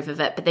in the groove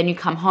of it, but then you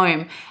come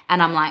home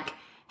and I'm like,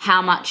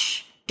 how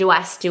much do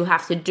I still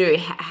have to do?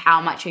 How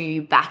much are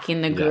you back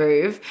in the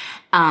groove?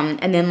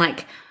 And then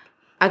like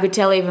I could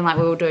tell even like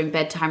we were doing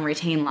bedtime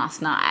routine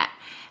last night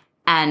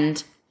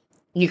and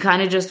you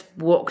kind of just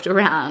walked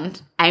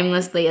around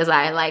aimlessly as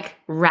I like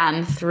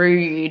ran through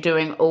you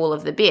doing all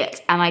of the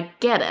bits, and I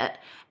get it,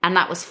 and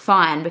that was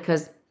fine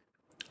because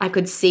I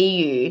could see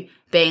you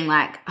being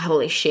like,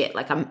 holy shit,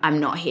 like I'm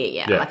not here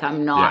yet. Yeah. Like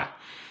I'm not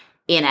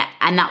in it.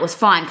 And that was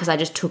fine because I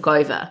just took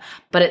over.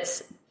 But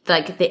it's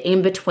like the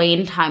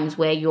in-between times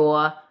where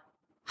you're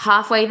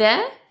halfway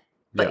there,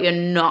 but you're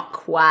not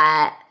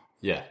quite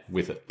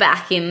with it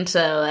back into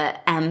it.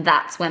 And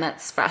that's when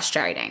it's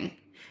frustrating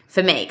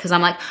for me because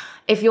I'm like,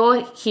 if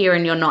you're here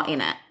and you're not in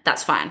it,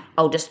 that's fine.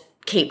 I'll just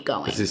keep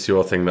going. Is this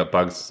your thing that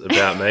bugs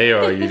about me,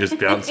 or are you just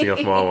bouncing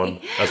off my one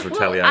as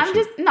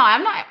retaliation? Well,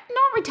 I'm not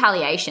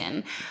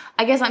retaliation.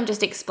 I guess I'm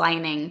just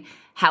explaining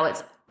how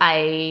it's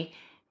when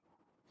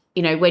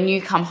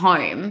you come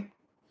home,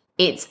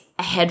 it's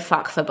a head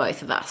fuck for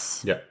both of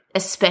us. Yeah.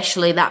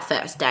 Especially that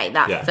first day.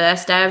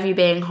 First day of you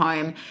being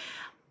home,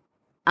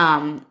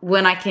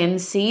 when I can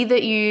see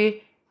that you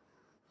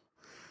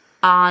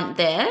aren't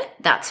there,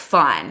 that's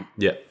fine.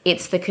 Yeah.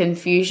 It's the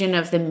confusion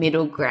of the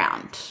middle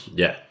ground.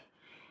 Yeah.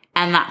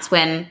 And that's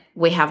when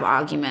we have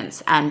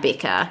arguments and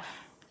bicker.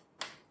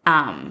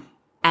 And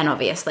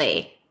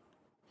obviously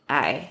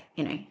I,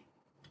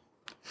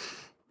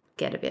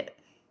 get a bit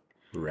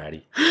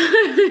ratty.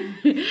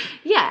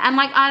 Yeah, and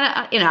like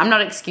I'm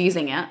not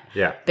excusing it.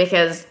 Yeah.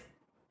 Because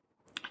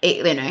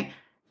I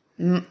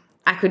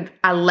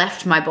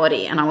left my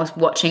body and I was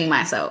watching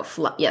myself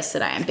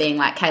yesterday and being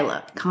like,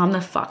 Kayla, calm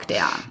the fuck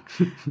down.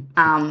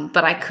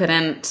 But I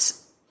couldn't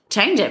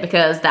change it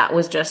because that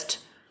was just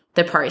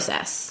the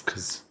process.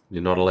 Because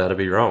you're not allowed to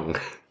be wrong.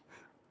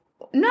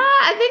 No,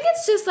 I think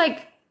it's just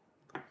like,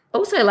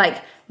 also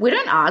like, we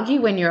don't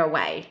argue when you're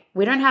away.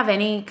 We don't have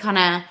any kind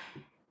of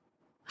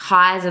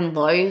highs and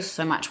lows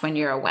so much when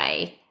you're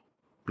away.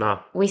 No.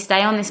 We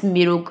stay on this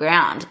middle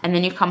ground and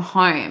then you come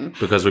home.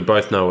 Because we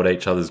both know what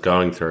each other's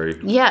going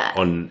through. Yeah.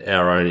 On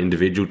our own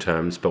individual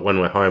terms. But when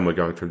we're home, we're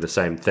going through the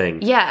same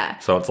thing. Yeah.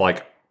 So it's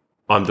like,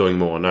 I'm doing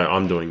more. No,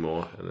 I'm doing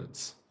more. And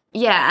it's...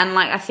 Yeah, and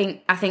like I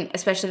think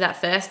especially that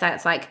first day,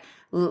 it's like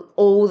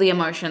all the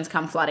emotions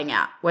come flooding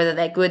out. Whether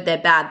they're good, they're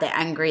bad, they're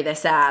angry, they're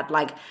sad.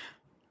 Like,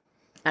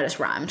 I just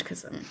rhymed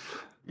because I'm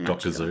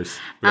Dr. Zeus.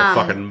 We got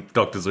fucking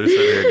Dr. Zeus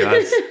over here,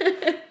 guys.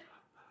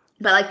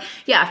 But like,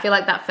 yeah, I feel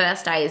like that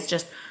first day is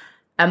just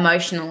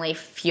emotionally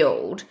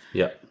fueled.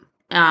 Yeah.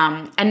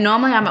 And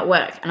normally I'm at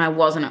work and I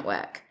wasn't at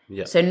work.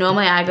 Yeah. So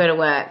normally I go to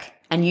work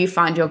and you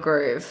find your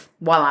groove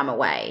while I'm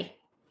away.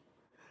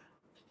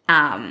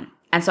 And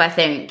so I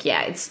think,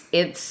 yeah,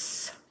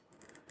 it's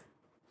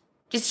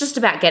just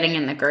about getting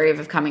in the groove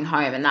of coming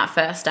home. And that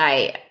first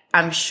day,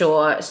 I'm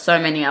sure so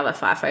many other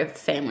FIFO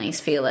families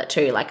feel it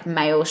too. Like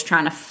males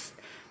trying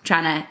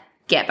to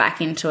get back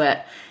into it,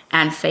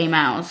 and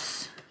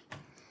females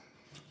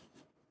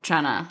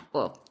trying to,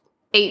 well,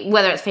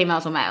 whether it's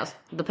females or males,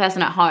 the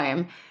person at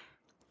home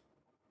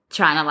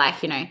trying to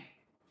like,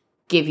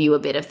 give you a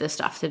bit of the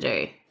stuff to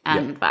do,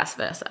 and vice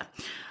versa.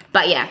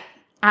 But yeah,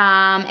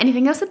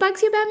 anything else that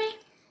bugs you about me?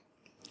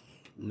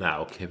 No,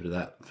 I'll keep it at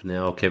that for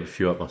now. I'll keep a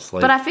few up my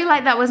sleeve. But I feel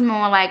like that was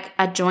more like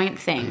a joint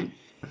thing.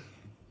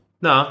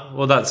 No,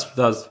 well, that's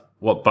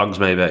what bugs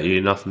me about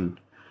you. Nothing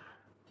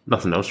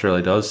else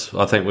really does.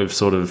 I think we've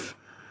sort of,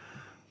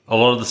 a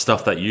lot of the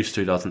stuff that used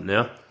to doesn't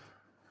now.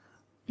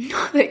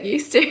 Not that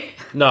used to.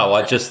 No,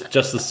 like just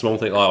the small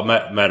thing. Like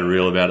I made a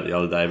reel about it the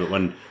other day. But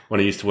when I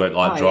used to work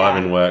like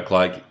driving work,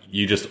 like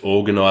you just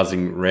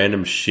organising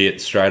random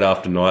shit straight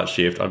after night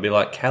shift, I'd be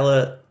like,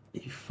 Kayla, are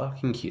you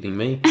fucking kidding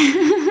me?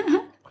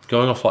 I'm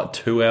going off like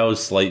 2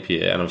 hours sleep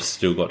here, and I've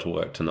still got to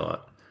work tonight.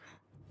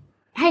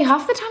 Hey,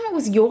 half the time it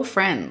was your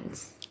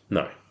friends.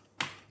 No.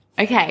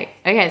 Okay,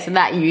 so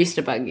that used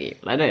to bug you.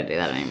 I don't do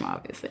that anymore,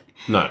 obviously.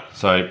 No,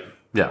 so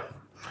yeah,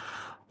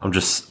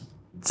 it's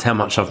how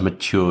much I've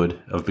matured.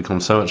 I've become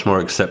so much more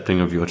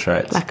accepting of your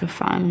traits. Like a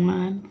fine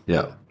wine.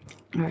 Yeah.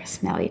 Or a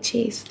smelly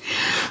cheese.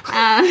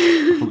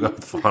 We'll go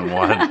with fine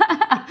wine.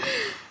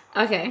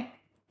 Okay,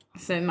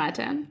 so my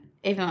turn.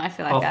 Even though I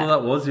feel like I thought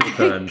that was your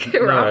turn.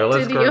 No,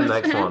 let's go to the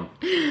next one.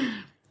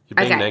 You're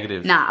being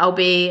negative. Nah, I'll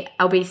be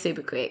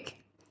super quick.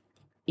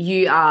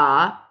 You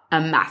are a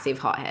massive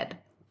hothead.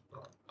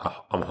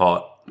 Oh, I'm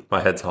hot.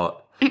 My head's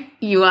hot.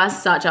 You are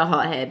such a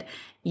hothead.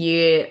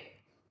 You'll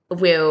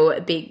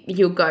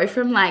go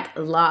from like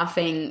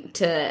laughing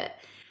to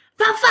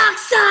for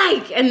fuck's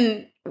sake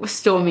and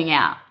storming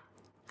out.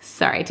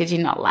 Sorry, did you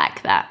not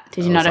like that?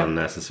 Did you not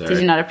unnecessary. Did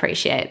you not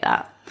appreciate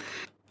that?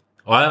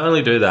 I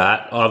only do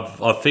that.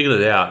 I've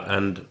figured it out,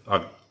 and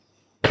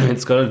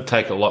it's going to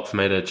take a lot for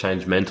me to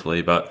change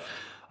mentally, but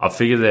I've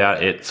figured it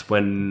out. It's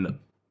when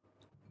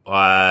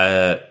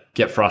I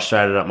get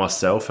frustrated at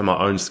myself and my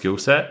own skill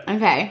set.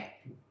 Okay.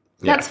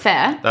 That's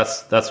fair.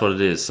 That's what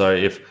it is. So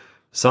if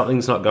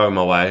something's not going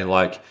my way,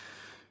 like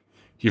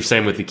you've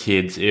seen with the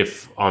kids,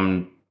 if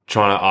I'm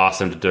trying to ask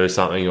them to do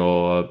something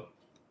or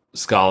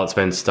Scarlett's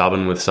been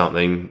stubborn with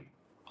something,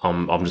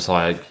 I'm just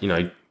like,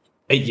 eat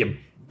your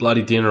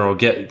bloody dinner or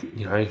get in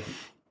your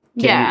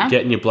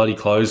bloody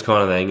clothes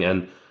kind of thing,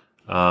 and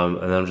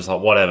then I'm just like,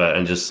 whatever,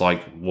 and just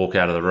like walk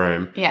out of the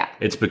room. Yeah.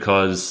 It's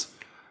because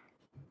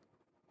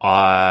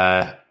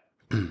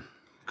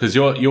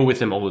you're with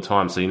them all the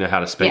time, so you know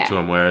how to speak to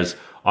them, whereas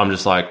I'm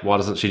just like, why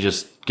doesn't she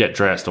just get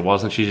dressed, or why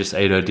doesn't she just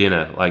eat her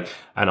dinner? Like,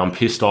 and I'm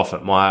pissed off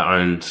at my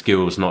own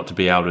skills not to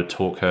be able to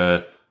talk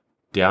her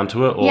down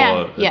to it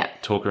or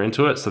talk her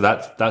into it. So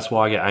that's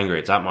why I get angry.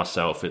 It's at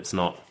myself. It's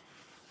not.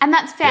 And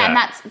that's fair. And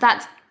that's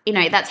that's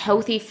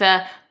healthy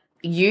for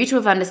you to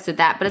have understood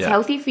that, but it's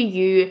healthy for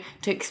you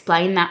to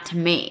explain that to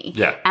me.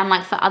 Yeah. And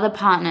like for other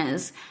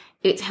partners,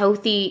 it's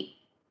healthy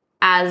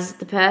as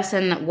the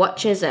person that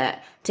watches it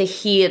to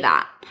hear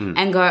that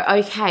and go,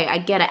 okay, I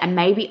get it. And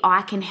maybe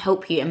I can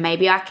help you, and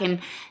maybe I can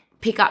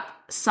pick up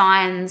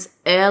signs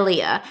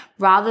earlier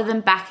rather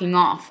than backing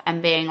off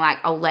and being like,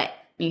 I'll let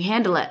you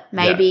handle it.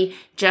 Maybe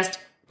just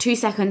 2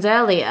 seconds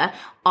earlier,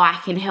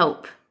 I can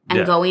help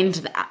and go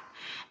into that.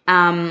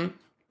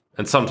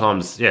 And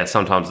sometimes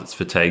it's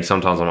fatigue.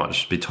 Sometimes I might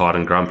just be tired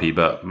and grumpy,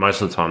 but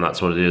most of the time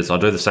that's what it is. I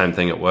do the same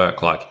thing at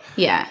work. Like,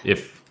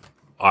 if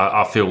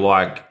I feel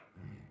like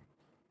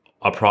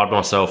I pride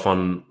myself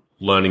on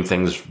learning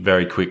things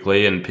very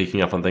quickly and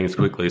picking up on things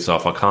quickly. So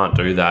if I can't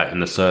do that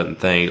in a certain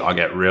thing, I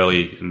get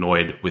really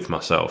annoyed with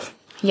myself.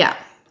 Yeah.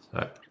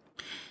 So.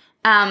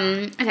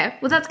 Okay.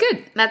 Well, that's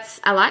good.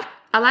 I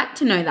like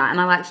to know that, and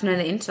I like to know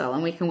the intel,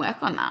 and we can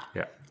work on that.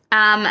 Yeah.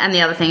 And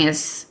the other thing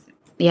is,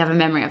 you have a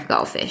memory of a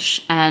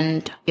goldfish,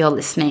 and your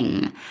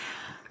listening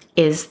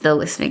is the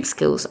listening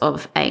skills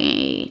of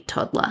a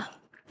toddler.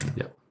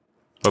 Yeah.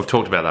 I've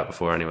talked about that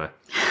before anyway.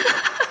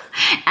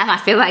 And I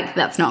feel like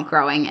that's not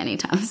growing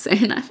anytime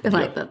soon. I feel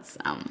like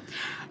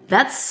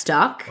that's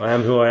stuck. I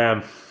am who I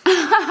am.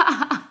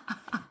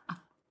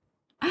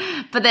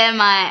 But they're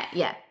my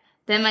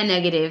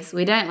negatives.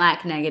 We don't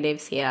like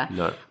negatives here.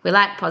 No. We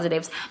like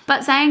positives.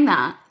 But saying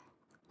that,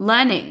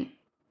 learning,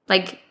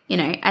 like, you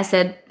know, I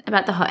said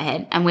about the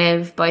hothead, and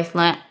we've both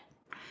learnt,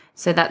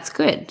 so that's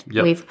good.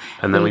 Yep. We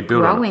build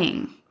growing.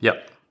 On it.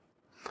 Yep.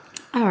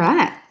 All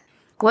right.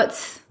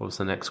 What was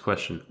the next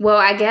question? Well,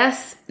 I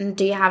guess,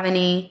 do you have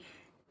any,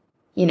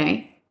 you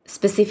know,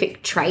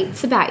 specific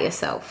traits about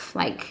yourself,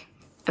 like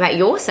about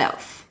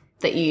yourself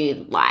that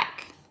you like?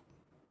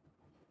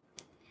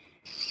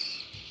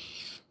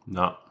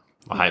 No,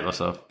 I hate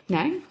myself.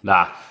 No?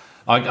 Nah.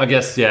 I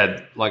guess, yeah,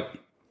 like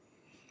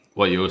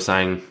what you were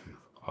saying,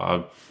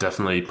 I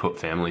definitely put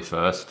family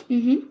first.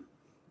 Mm-hmm.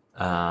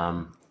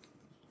 I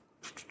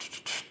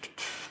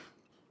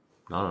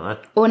don't know.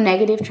 Or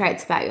negative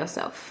traits about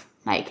yourself.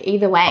 Like,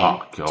 either way.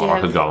 Oh, God,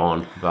 I could go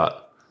on.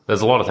 But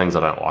there's a lot of things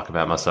I don't like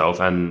about myself.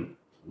 And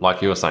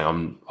like you were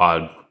saying,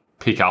 I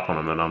pick up on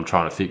them and I'm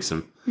trying to fix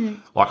them.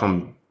 Like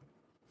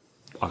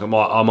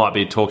I might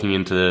be talking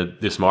into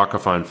this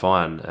microphone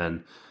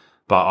fine,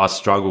 but I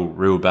struggle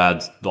real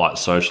bad, like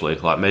socially,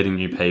 like meeting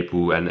new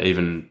people and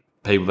even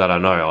people that I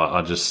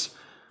know.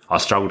 I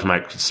struggle to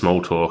make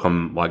small talk.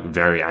 I'm like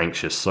very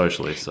anxious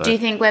socially. So do you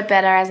think we're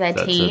better as a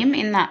team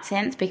in that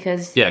sense?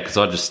 Because I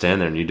just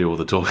stand there and you do all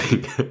the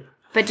talking.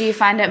 But do you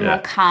find it more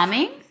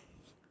calming?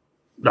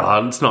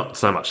 No, it's not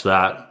so much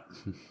that.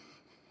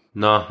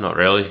 No, not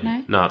really.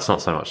 No, it's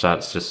not so much that.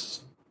 It's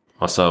just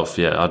myself.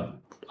 Yeah,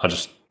 I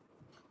just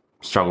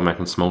struggle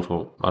making small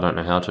talk. I don't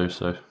know how to.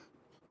 So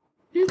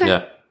okay.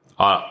 Yeah,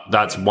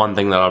 that's one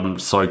thing that I'm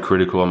so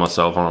critical of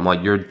myself on. I'm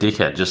like, you're a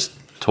dickhead. Just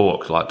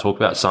talk. Like, talk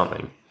about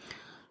something.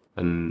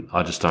 And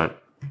I just don't.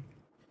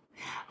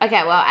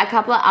 Okay, well, a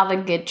couple of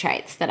other good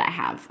traits that I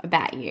have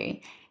about you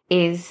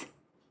is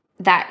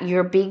that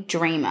you're a big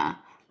dreamer.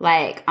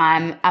 Like,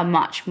 I'm a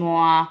much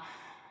more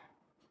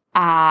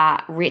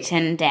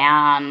written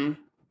down,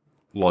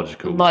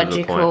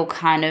 logical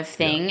kind of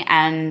thing. Yeah.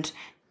 And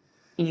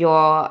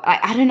you're,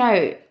 I don't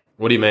know.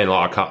 What do you mean?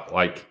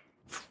 Like,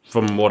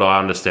 from what I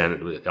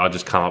understand, I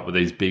just come up with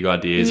these big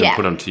ideas and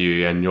put them to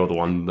you, and you're the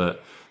one that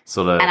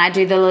sort of... And I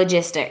do the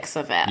logistics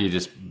of it. You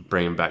just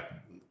bring them back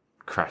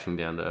crashing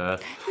down to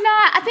earth. No,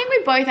 I think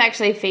we both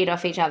actually feed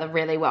off each other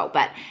really well,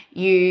 but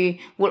you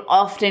will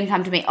often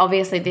come to me.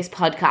 Obviously, this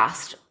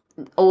podcast,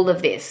 all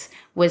of this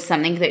was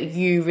something that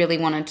you really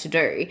wanted to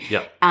do.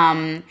 Yeah.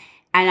 And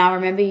I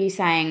remember you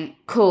saying,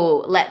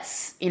 cool,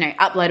 let's,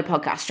 upload a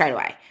podcast straight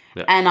away.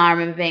 Yep. And I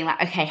remember being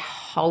like, okay,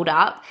 hold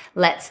up.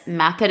 Let's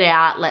map it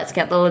out. Let's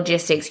get the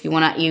logistics. You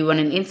want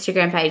an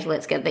Instagram page?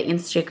 Let's get the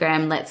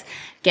Instagram. Let's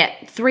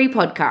get 3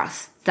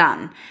 podcasts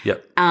done.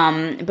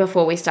 Yep.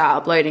 Before we start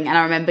uploading. And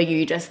I remember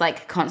you just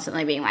like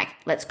constantly being like,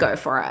 let's go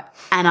for it.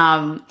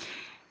 And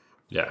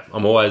yeah,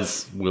 I'm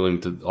always willing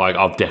to, like,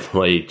 I've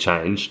definitely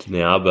changed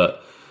now,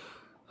 but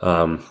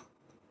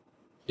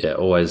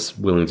always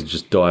willing to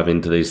just dive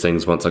into these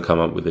things once I come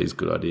up with these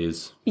good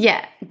ideas.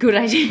 Yeah, good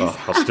ideas.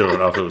 I still don't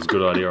know if it was a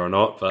good idea or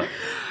not,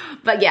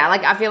 but yeah,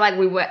 like I feel like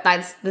we work.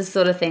 That's the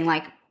sort of thing.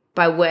 Like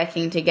by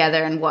working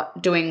together and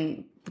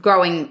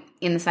growing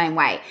in the same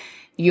way,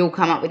 you'll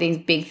come up with these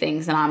big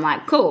things, and I'm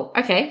like, cool,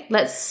 okay,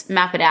 let's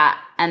map it out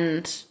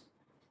and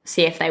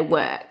see if they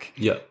work.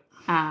 Yeah.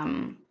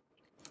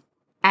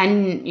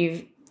 And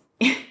you've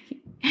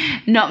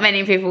not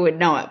many people would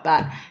know it,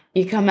 but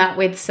you come out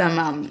with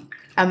some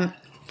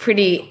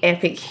pretty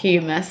epic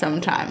humor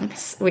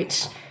sometimes,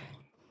 which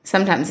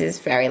sometimes is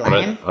very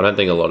lame. I don't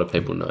think a lot of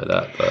people know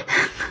that, but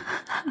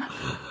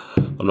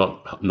I'm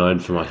not known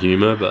for my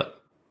humor,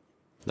 but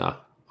no,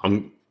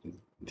 I'm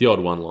the odd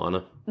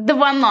one-liner. The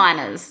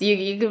one-liners.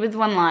 You're good with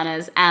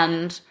one-liners,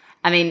 and,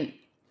 I mean,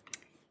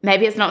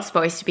 maybe it's not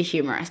supposed to be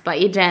humorous, but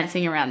you're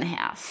dancing around the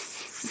house.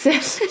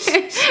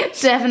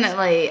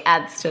 Definitely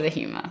adds to the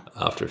humor.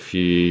 After a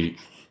few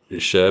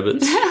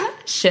sherbets.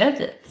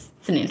 Sherbets.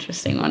 It's an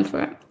interesting one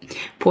for it.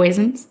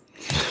 Poisons.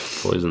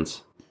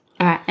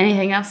 All right.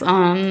 Anything else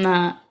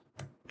on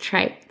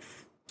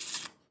traits?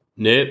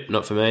 Nope,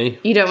 not for me.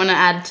 You don't want to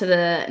add to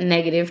the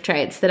negative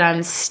traits that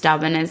I'm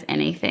stubborn as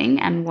anything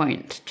and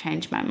won't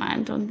change my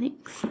mind on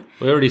things?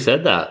 We already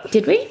said that.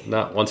 Did we?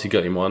 No, once you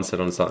got your mind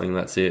set on something,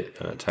 that's it.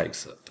 And it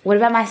takes it. What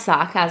about my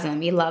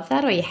sarcasm? You love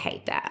that or you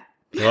hate that?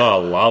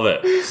 Oh, I love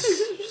it.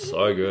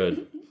 So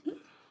good.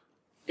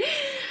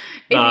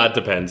 It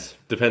depends.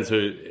 Depends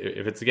who.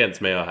 If it's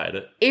against me, I hate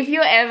it. If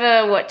you're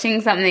ever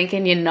watching something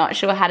and you're not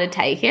sure how to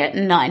take it,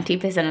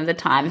 90% of the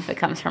time, if it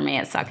comes from me,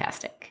 it's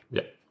sarcastic.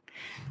 Yeah.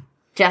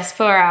 Just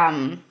for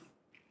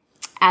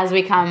as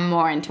we come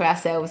more into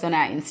ourselves on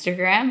our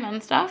Instagram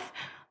and stuff,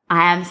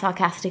 I am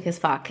sarcastic as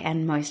fuck,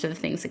 and most of the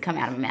things that come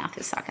out of my mouth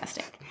is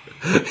sarcastic.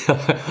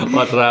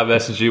 Like today, I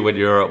messaged you when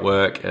you were at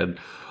work, and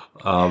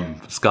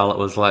Scarlett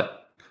was like,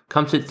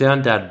 "Come sit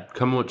down, Dad.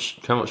 Come watch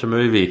a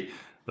movie."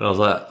 And I was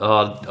like,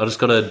 "Oh, I just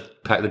got to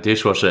pack the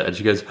dishwasher." And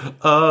she goes,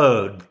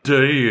 "Oh,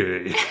 do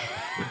you?"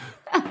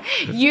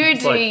 You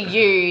do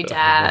you,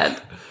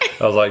 Dad.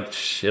 I was like,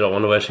 "Shit, I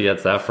wonder where she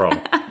gets that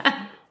from."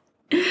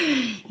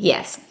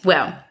 Yes.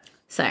 Well,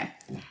 so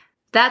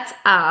that's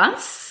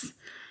us.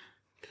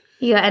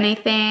 You got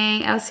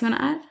anything else you want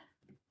to add?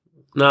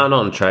 No, not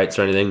on traits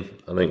or anything.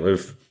 I think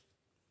we've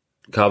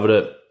covered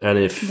it. And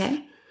if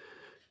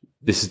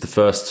this is the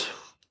first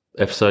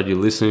episode you're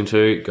listening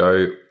to,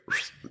 go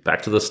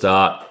back to the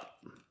start.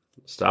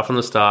 Start from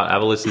the start,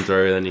 have a listen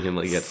through, then you can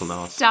get to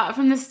know us. Start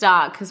from the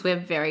start, because we're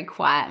very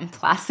quiet and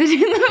placid in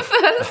the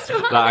first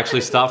one. No,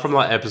 actually, start from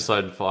like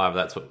episode 5.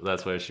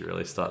 That's where she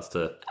really starts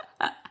to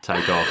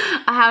take off.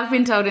 I have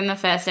been told in the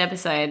first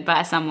episode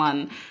by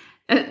someone,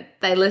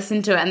 they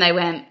listened to it and they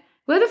went,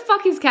 "Where the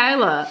fuck is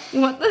Kayla?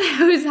 What the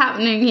hell is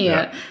happening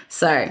here?" Yeah.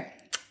 So,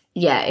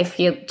 yeah, if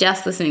you're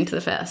just listening to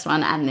the first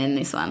one and then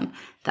this one,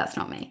 that's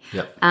not me.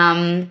 Yep.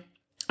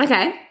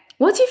 Okay,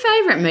 what's your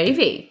favourite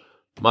movie?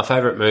 My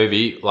favourite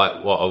movie,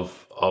 like what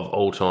of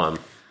all time?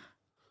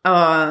 Oh,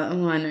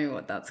 I know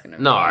what that's going to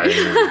be. No.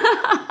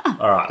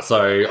 All right,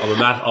 so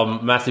I'm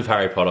a massive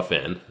Harry Potter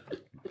fan.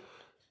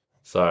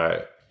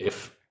 So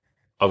if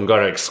I'm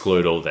going to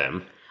exclude all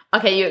them.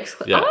 Okay, you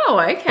exclude. Yeah. Oh,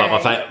 okay.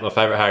 But my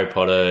favourite Harry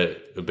Potter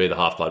would be the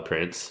Half-Blood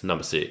Prince,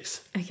 number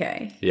 6.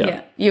 Okay.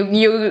 Yeah.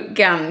 You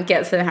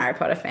get some Harry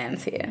Potter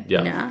fans here.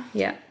 Yeah.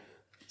 Yeah.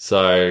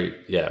 So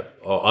yeah,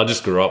 I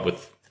just grew up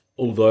with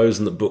all those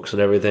and the books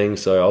and everything.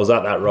 So I was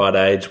at that right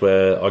age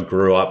where I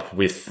grew up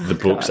with the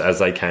books as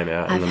they came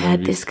out. I've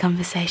had this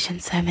conversation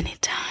so many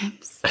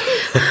times.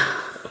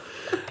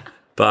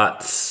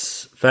 But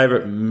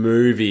favourite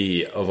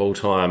movie of all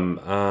time,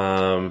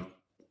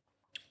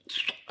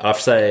 I'd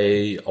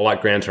say I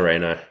like Gran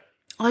Torino.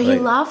 Oh, you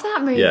love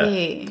that movie?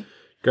 Yeah.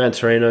 Gran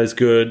Torino's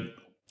good.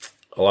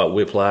 I like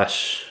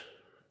Whiplash.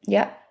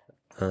 Yep.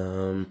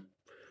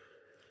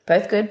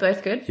 Both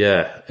good.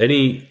 Yeah. I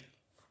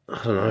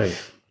don't know.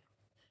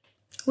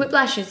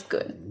 Whiplash is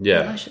good. Yeah.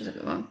 Whiplash is a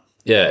good one.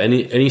 Yeah.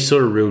 Any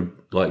sort of real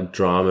like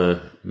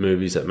drama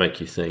movies that make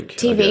you think.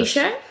 TV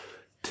show?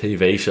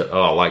 TV show.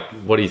 Oh, like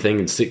what do you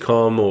think?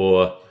 Sitcom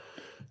or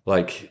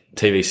like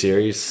TV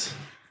series?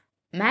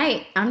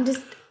 Mate, I'm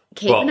just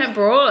keeping it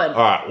broad.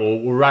 All right. Well,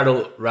 we'll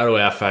rattle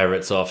our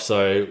favourites off.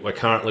 So we're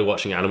currently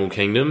watching Animal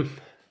Kingdom.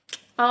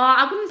 Oh,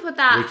 I wouldn't put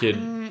that.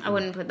 I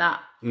wouldn't put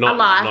that. Not I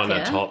like not in it.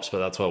 our tops, but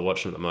that's what I'm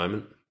watching at the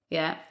moment.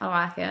 Yeah, I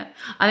like it.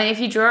 I mean, if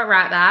you draw it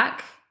right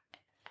back,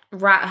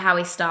 right how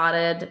we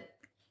started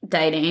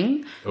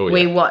dating,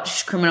 we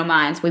watched Criminal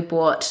Minds. We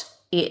bought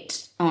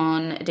it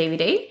on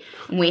DVD.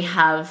 We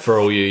have... For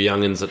all you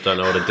youngins that don't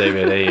know what a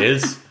DVD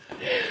is.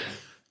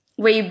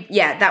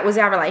 That was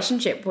our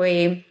relationship.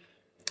 We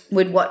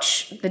would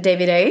watch the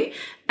DVD,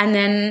 and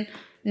then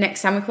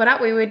next time we caught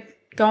up, we would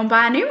go and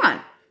buy a new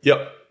one.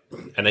 Yep.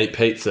 And eat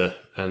pizza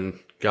and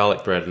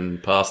garlic bread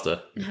and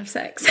pasta. And have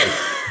sex.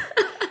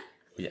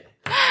 Yeah.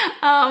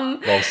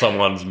 While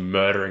someone's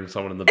murdering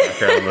someone in the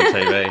background on the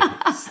TV.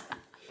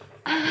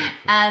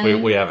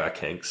 And we have our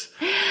kinks.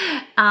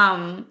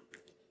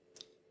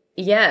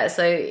 Yeah,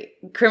 so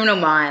Criminal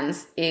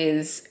Minds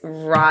is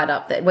right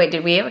up there. Wait,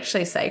 did we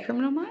actually say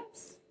Criminal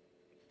Minds?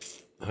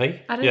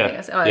 Hey? I don't think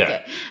I said. Oh,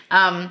 okay.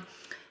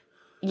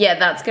 Yeah,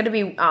 that's going to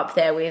be up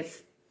there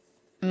with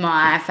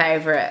my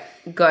favourite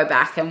go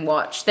back and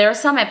watch. There are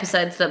some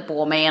episodes that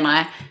bore me, and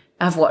I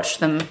have watched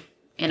them,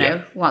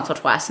 once or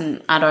twice,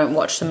 and I don't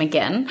watch them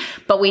again.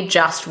 But we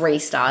just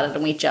restarted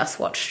and we just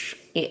watched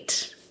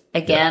it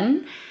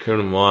again. Yeah.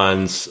 Criminal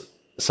Minds,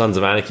 Sons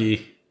of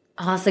Anarchy.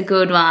 Oh, that's a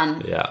good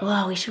one. Yeah.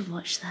 Well, we should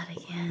watch that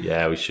again.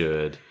 Yeah, we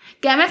should.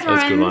 Game of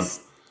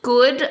Thrones,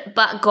 good,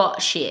 but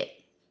got shit.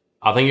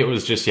 I think it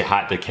was just you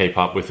had to keep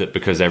up with it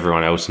because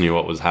everyone else knew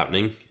what was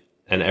happening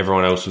and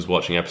everyone else was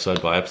watching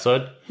episode by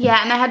episode.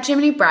 Yeah, and they had too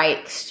many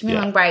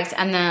long breaks,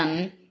 and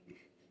then,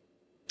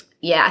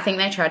 I think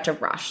they tried to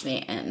rush the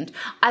end.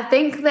 I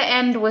think the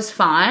end was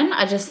fine.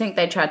 I just think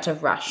they tried to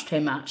rush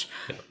too much.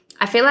 Yeah.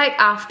 I feel like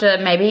after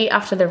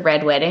the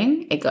Red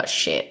Wedding, it got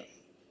shit.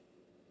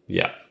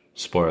 Yeah.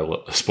 Spoiler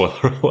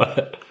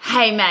alert.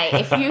 Hey, mate,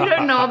 if you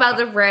don't know about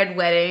the Red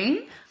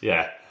Wedding...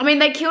 Yeah. I mean,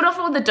 they killed off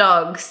all the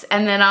dogs,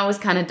 and then I was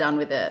kind of done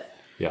with it.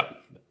 Yeah.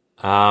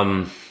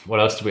 What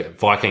else do we have?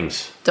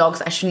 Vikings.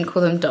 Dogs. I shouldn't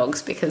call them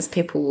dogs because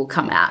people will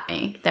come at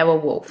me. They were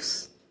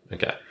wolves.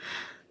 Okay.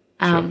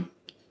 Sure.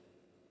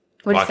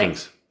 What Vikings. do you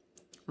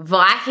think?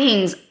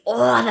 Vikings.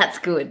 Oh, that's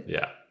good.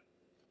 Yeah.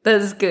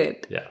 That's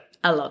good. Yeah.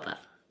 I love that.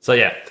 So,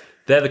 yeah,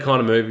 they're the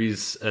kind of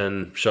movies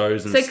and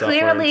shows and So stuff.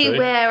 clearly into.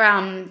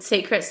 we're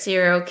secret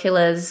serial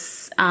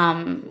killers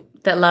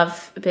that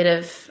love a bit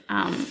of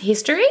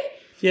history.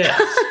 Yes.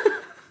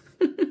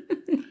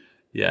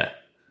 Yeah.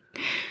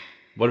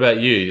 What about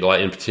you?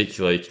 Like, in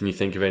particular, can you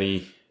think of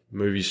any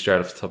movies straight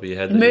off the top of your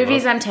head? That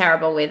Movies you like? I'm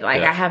terrible with.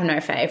 Like, Yeah. I have no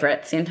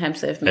favourites in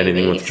terms of movies.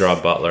 Anything with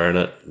Gerard Butler in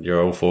it,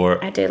 you're all for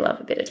it. I do love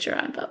a bit of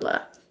Gerard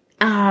Butler.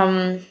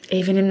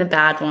 Even in the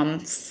bad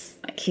ones.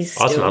 Like, he's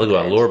Oh, that's still another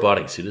one. good.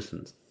 Law-abiding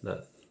citizens.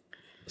 No.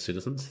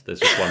 Citizens? There's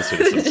just one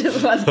citizen.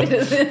 Just one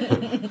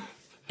citizen.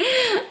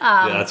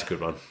 Yeah, that's a good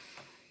one.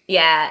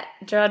 Yeah,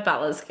 Gerard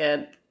Butler's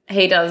good.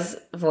 He does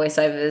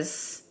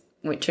voiceovers,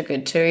 which are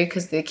good too,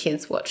 because the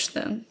kids watch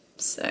them.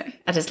 So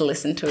I just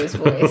listen to his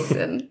voice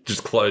and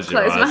Just close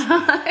your close eyes.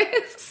 my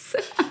eyes.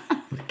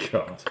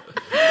 God.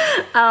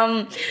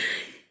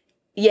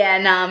 Yeah,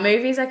 nah,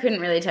 movies I couldn't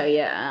really tell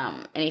you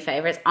any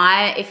favourites.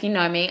 If you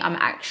know me, I'm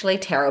actually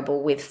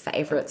terrible with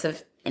favourites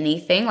of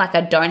anything. Like,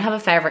 I don't have a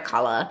favourite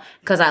colour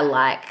because I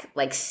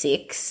like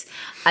 6.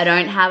 I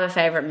don't have a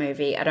favourite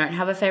movie. I don't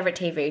have a favourite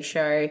TV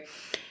show.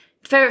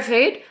 Favourite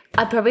food?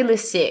 I'd probably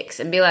list 6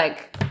 and be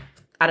like,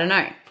 I don't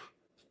know.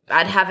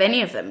 I'd have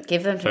any of them.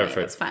 Give them to me.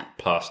 It's fine.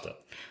 Pasta.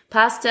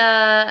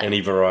 Pasta, Any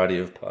variety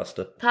of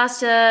pasta.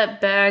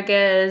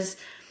 burgers,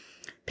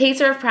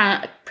 pizza.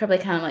 I've probably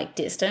kind of like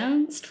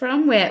distanced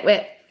from. We're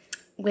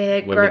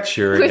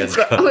maturing as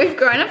well. We've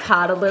grown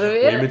apart a little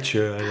bit. We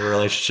mature. Your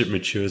relationship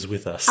matures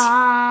with us.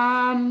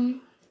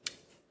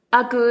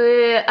 A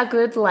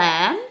good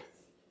lamb.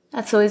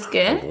 That's always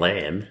good.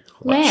 Lamb.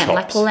 Lamb,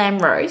 chops. like lamb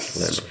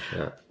roast.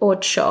 Yeah. Or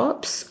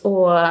chops,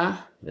 or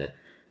Yeah.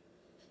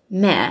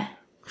 meh.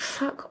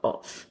 Fuck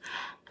off.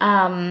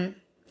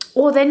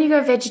 Or then you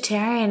go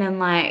vegetarian and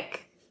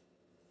like,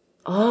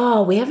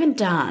 we haven't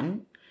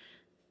done.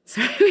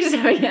 Sorry, we're just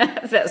having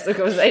a personal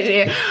conversation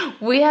here.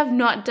 We have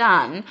not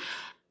done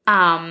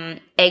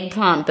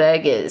eggplant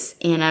burgers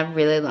in a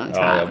really long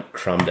time. Oh,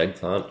 crumbed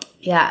eggplant.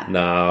 Yeah.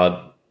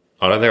 No,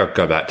 I don't think I'll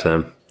go back to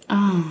them.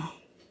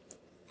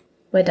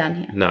 We're done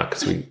here. No,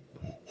 because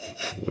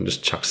we'll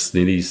just chuck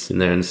snitties in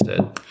there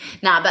instead.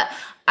 Nah, but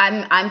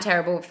I'm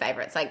terrible with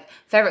favourites. Like,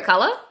 favourite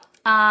colour?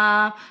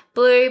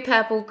 Blue,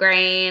 purple,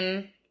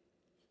 green.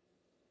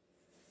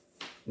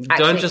 Don't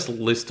Actually- just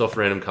list off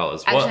random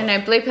colours. Actually, no,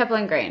 blue, purple,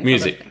 and green.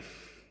 Music. Probably.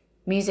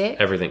 Music?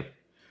 Everything.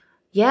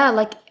 Yeah,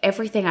 like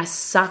everything. I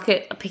suck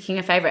at picking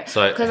a favourite.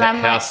 So I'm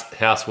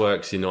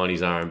Houseworks, your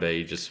 90s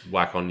R&B, just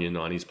whack on your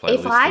 90s playlist.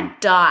 If I and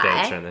die-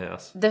 dance around the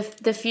house.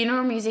 the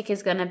funeral music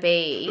is gonna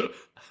be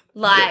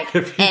like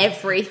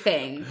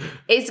everything.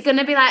 It's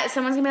gonna be like,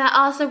 someone's gonna be like,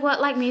 oh, so what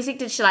like music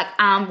did she like?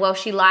 Well,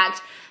 she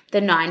liked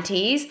the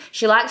 90s.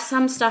 She liked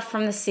some stuff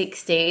from the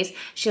 60s.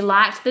 She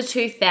liked the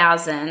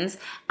 2000s.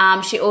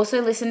 She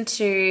also listened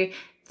to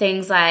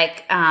things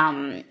like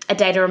A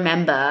Day to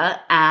Remember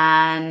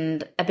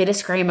and a bit of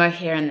Screamo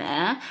here and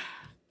there.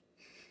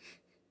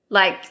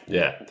 Like,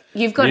 Yeah.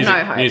 you've got no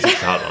hope. Music's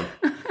a hard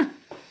one.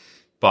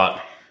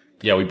 But,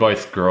 yeah, we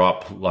both grew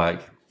up, like,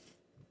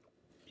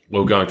 we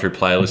were going through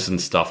playlists and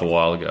stuff a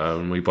while ago,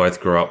 and we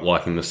both grew up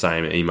liking the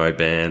same emo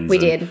bands. We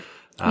did.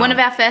 One of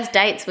our first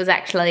dates was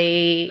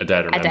actually A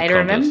Day to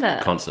Remember.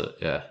 Concert,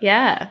 yeah.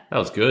 Yeah. That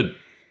was good.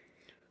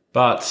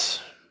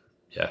 But,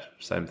 yeah,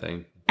 same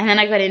thing. And then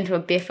I got into a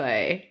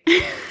biffo.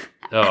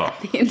 Oh.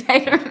 The A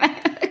Day to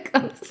Remember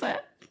concert.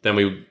 Then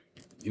we,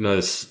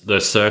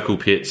 those circle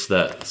pits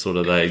that sort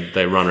of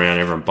they run around,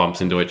 everyone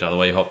bumps into each other.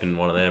 We hopped in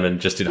one of them and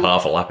just did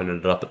half a lap and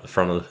ended up at the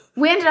front of the...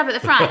 We ended up at the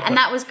front, and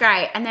that was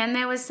great. And then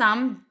there was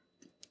some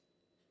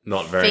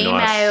Not very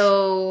nice.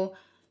 female,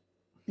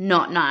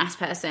 not nice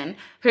person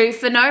who,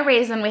 for no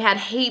reason, we had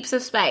heaps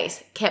of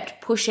space, kept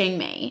pushing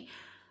me.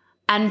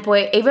 And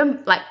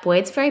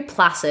Boyd's very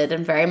placid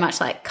and very much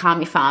like, calm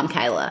your farm,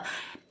 Kayla.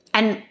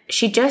 And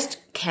she just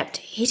kept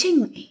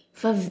hitting me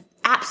for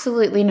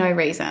absolutely no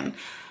reason.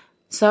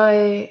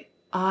 So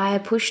I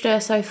pushed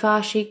her so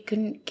far she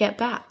couldn't get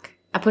back.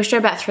 I pushed her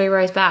about 3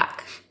 rows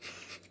back,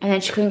 and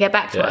then she couldn't get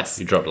back to us.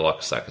 You dropped it like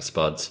a sack of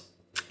spuds.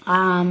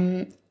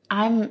 I'm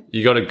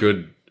You had a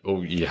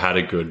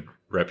good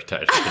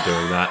reputation for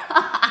doing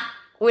that.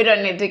 We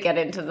don't need to get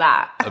into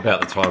that. About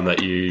the time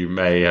that you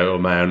may or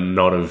may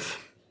not have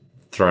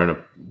thrown a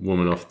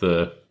woman off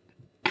the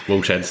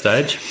woolshed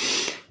stage.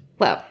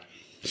 Well,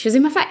 she was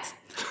in my face.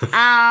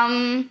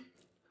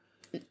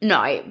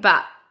 No,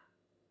 but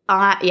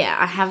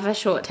I have a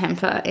short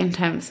temper in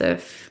terms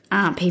of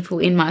people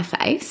in my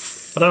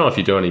face. I don't know if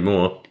you do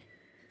anymore.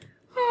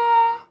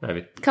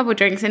 Maybe. A couple of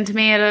drinks into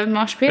me at a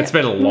mosh pit. It's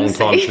been a long We'll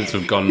time see. since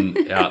we've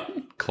gone out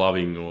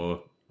clubbing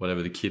or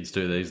whatever the kids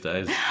do these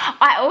days.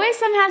 I always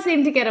somehow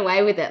seem to get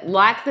away with it,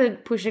 like the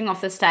pushing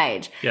off the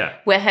stage. Yeah.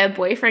 Where her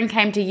boyfriend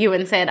came to you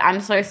and said,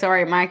 I'm so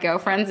sorry, my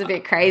girlfriend's a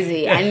bit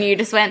crazy. And you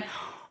just went,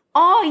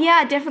 oh, yeah,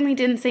 I definitely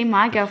didn't see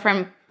my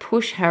girlfriend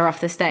push her off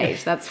the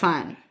stage. That's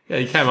fine. Yeah,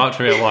 he came up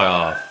to me, I'm like,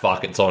 oh,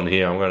 fuck, it's on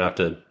here. I'm going to have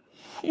to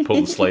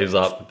pull the sleeves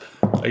up.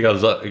 He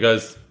goes,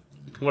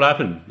 what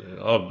happened?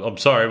 Oh, I'm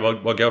sorry,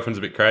 my girlfriend's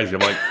a bit crazy.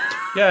 I'm like,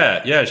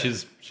 yeah,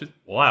 she's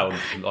wild.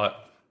 Like,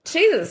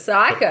 She's a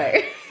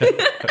psycho.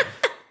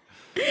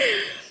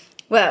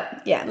 Well,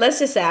 yeah, let's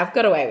just say I've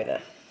got away with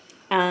it.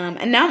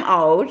 And now I'm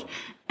old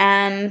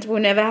and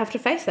we'll never have to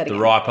face that The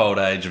again. ripe old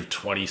age of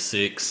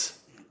 26.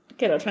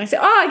 Good old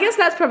 26. Oh, I guess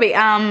that's probably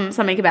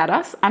something about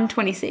us. I'm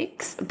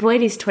 26.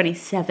 Boyd is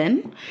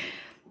 27.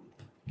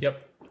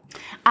 Yep.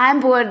 I'm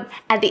born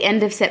at the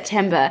end of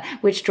September,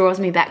 which draws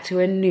me back to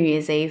a New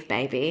Year's Eve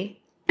baby.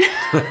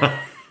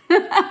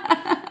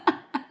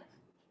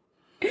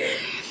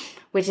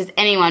 Which is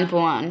anyone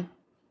born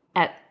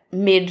at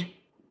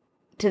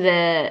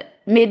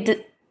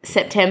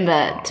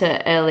mid-September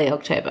to early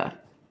October.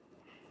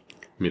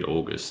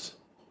 Mid-August.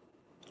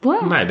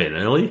 What? May have been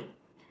early.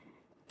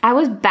 I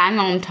was bang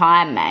on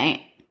time,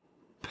 mate.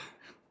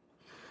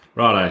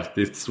 Righto,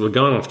 we're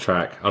going off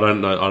track. I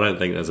don't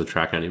think there's a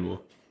track anymore.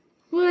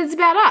 Well, it's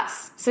about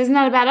us. So isn't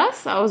that about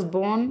us? I was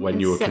born When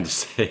you were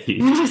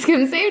conceived. When I was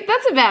conceived.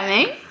 That's about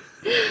me.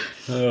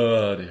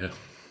 Oh, dear.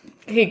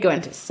 He'd go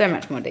into so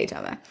much more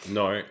detail there.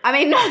 No. I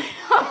mean, no.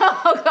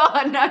 Oh,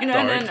 God, no.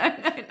 Don't.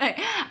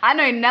 I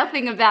know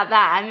nothing about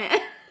that. I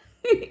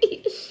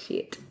mean,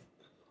 shit.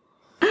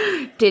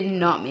 Did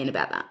not mean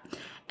about that.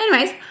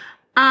 Anyways,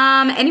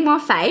 any more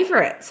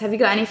favourites? Have you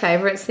got any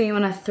favourites that you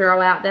want to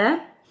throw out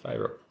there?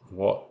 Favourite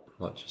what?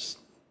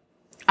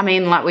 I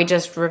mean, like we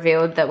just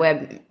revealed that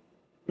we're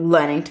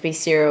learning to be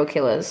serial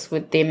killers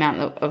with the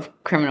amount of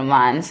Criminal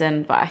Minds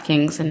and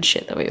Vikings and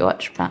shit that we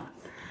watch, but...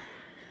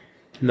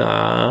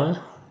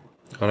 Nah,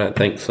 I don't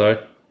think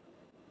so.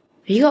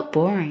 You got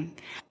boring.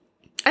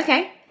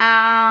 Okay,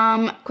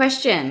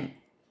 question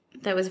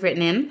that was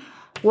written in.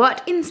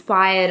 What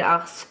inspired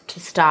us to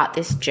start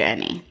this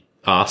journey?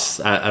 Us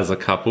as a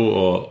couple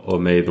or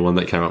me, the one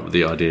that came up with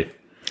the idea?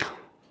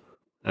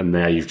 And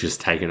now you've just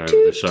taken over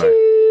the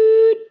show.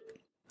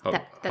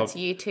 That's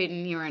you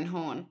tooting your own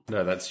horn.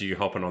 No, that's you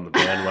hopping on the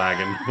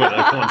bandwagon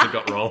once it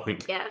got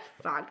rolling. Yeah,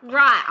 fuck.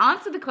 Right,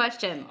 answer the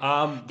question.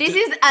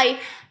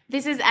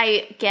 This is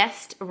a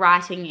guest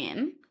writing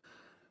in.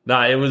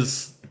 No, it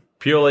was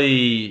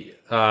purely...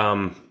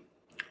 I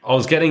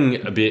was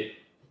getting a bit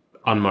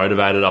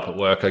unmotivated up at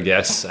work, I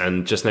guess,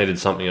 and just needed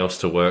something else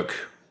to work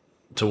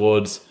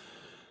towards.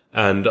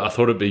 And I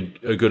thought it'd be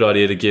a good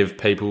idea to give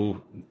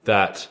people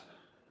that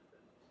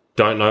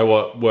don't know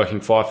what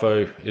working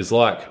FIFO is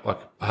like. Like,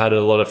 I had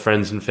a lot of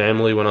friends and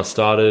family when I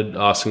started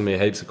asking me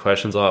heaps of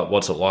questions like,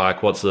 what's it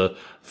like? What's the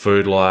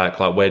food like?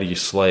 Like, where do you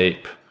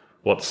sleep?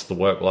 What's the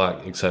work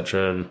like?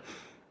 Etc. And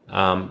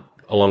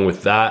along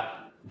with that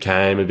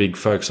came a big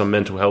focus on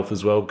mental health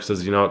as well, because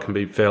as you know, it can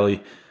be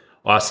fairly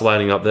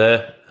isolating up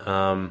there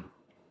on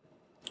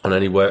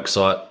any work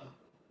site,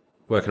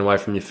 working away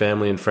from your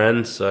family and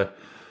friends. So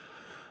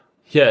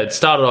yeah, it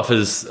started off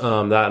as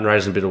that and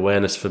raising a bit of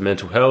awareness for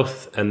mental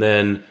health. And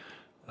then,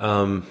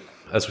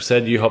 as we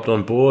said, you hopped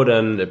on board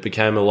and it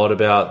became a lot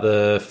about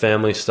the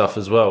family stuff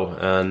as well.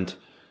 And,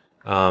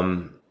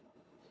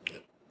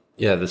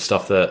 the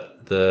stuff that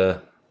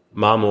the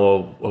mum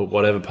or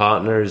whatever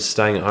partner is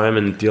staying at home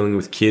and dealing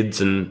with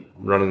kids and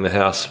running the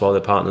house while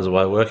their partner's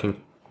away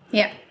working.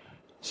 Yeah.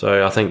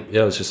 So I think,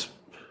 it was just...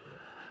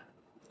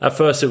 At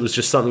first, it was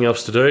just something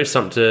else to do,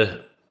 something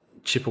to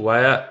chip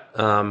away at,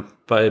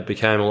 but it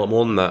became a lot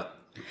more than that.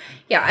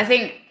 Yeah, I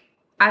think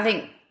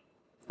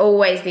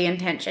always the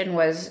intention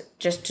was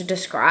just to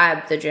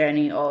describe the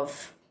journey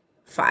of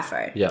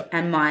FIFO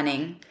and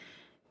mining.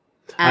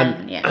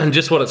 And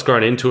just what it's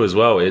grown into as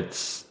well.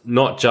 It's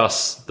not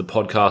just the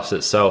podcast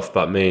itself,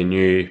 but me and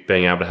you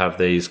being able to have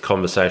these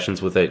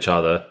conversations with each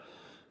other.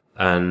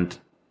 And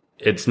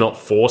it's not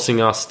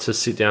forcing us to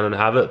sit down and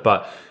have it,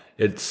 but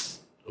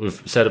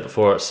we've said it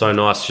before, it's so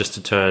nice just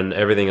to turn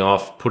everything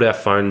off, put our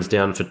phones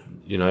down for,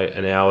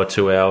 an hour,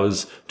 2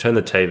 hours, turn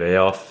the TV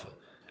off,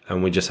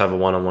 and we just have a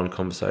one-on-one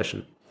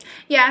conversation.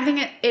 Yeah, I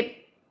think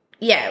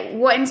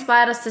what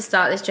inspired us to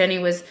start this journey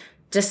was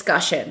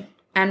discussion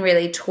and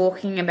really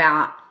talking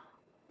about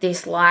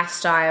this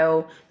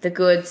lifestyle, the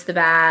goods, the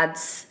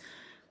bads,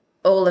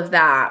 all of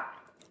that.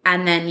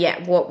 And then,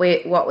 what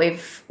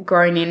we've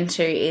grown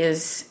into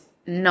is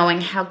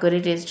knowing how good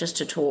it is just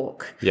to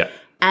talk. Yeah.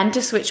 And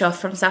to switch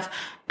off from stuff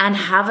and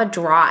have a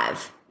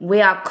drive. We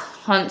are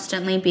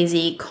constantly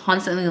busy,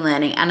 constantly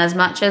learning. And as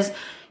much as,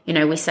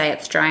 we say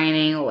it's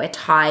draining or we're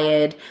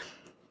tired,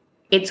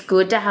 it's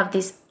good to have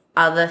this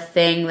other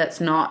thing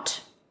that's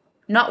not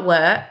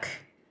work.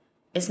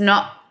 It's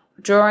not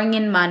drawing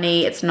in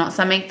money. It's not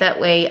something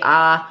that we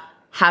are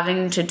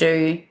having to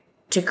do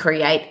to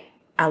create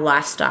a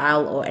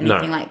lifestyle or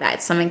anything like that.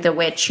 It's something that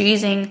we're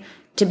choosing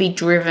to be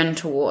driven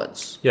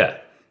towards. Yeah.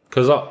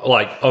 Because,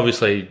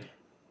 obviously...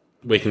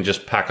 we can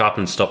just pack up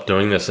and stop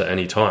doing this at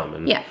any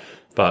time.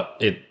 But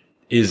it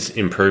is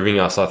improving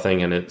us, I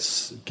think, and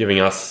it's giving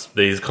us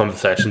these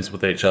conversations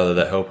with each other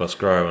that help us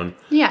grow. And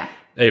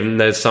even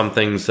there's some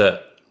things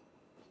that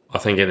I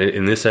think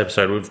in this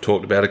episode we've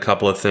talked about a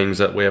couple of things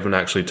that we haven't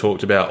actually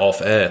talked about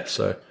off air.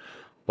 So,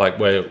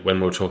 when we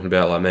were talking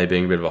about me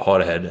being a bit of a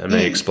hothead and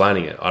me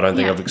explaining it, I don't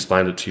think I've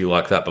explained it to you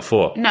like that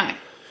before. No.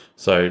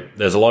 So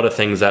there's a lot of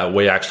things that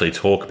we actually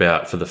talk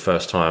about for the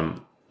first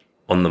time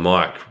on the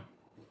mic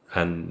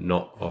and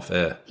not off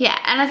air. Yeah,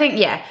 and I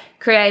think,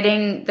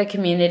 creating the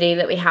community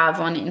that we have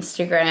on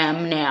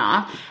Instagram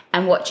now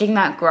and watching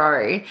that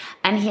grow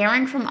and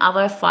hearing from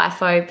other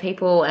FIFO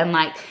people and,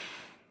 like,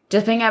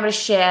 just being able to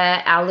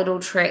share our little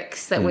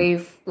tricks that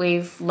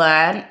we've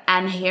learned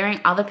and hearing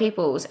other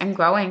people's and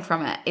growing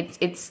from it.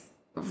 It's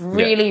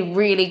really,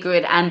 really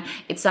good, and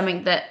it's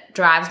something that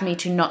drives me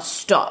to not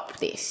stop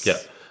this. Yeah,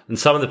 and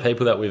some of the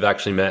people that we've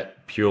actually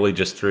met purely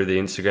just through the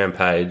Instagram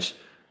page,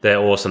 they're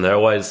awesome. They're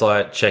always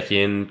like check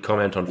in,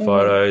 comment on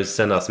photos,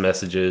 send us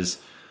messages,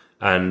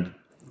 and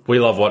we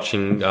love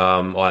watching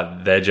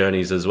like their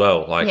journeys as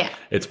well. Like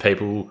it's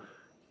people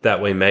that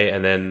we meet,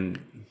 and then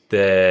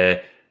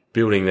they're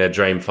building their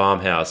dream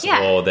farmhouse,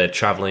 or they're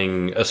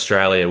traveling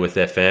Australia with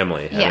their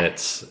family, and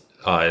it's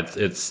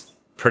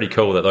pretty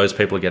cool that those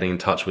people are getting in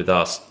touch with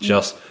us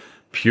just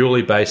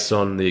purely based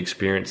on the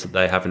experience that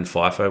they have in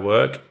FIFO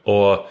work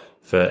or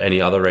for any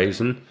other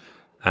reason,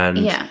 and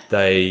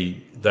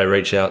they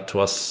reach out to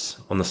us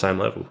on the same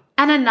level.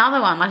 And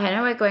another one, like I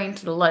know we're going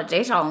into a lot of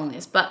detail on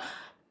this, but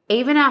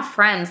even our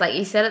friends, like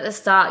you said at the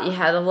start, you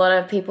had a lot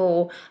of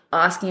people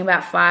asking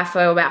about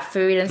FIFO, about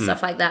food and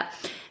stuff like that.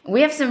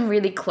 We have some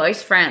really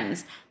close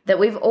friends that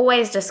we've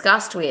always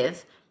discussed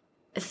with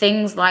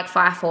things like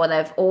FIFO.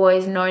 They've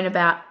always known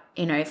about,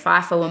 you know,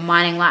 FIFO and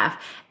mining life.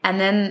 And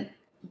then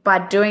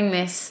by doing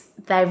this,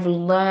 they've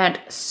learned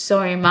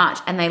so much,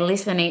 and they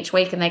listen each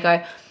week and they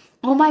go,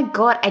 oh my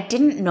God, I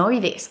didn't know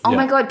this. Oh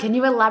my God, can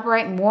you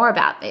elaborate more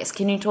about this?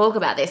 Can you talk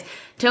about this?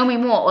 Tell me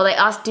more. Or they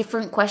ask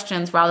different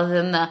questions rather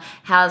than the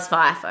how's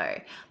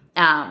FIFO?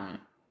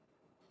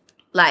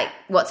 Like,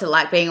 what's it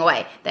like being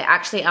away? They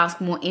actually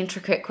ask more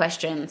intricate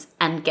questions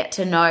and get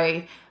to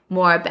know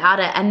more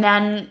about it. And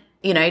then,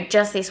 you know,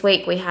 just this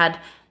week we had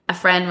a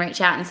friend reach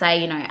out and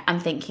say, you know, I'm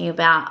thinking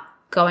about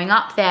going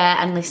up there,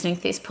 and listening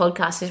to this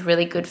podcast is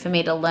really good for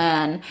me to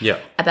learn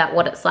about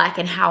what it's like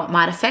and how it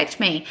might affect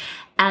me.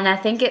 And I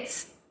think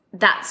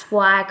that's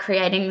why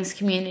creating this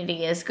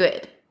community is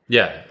good.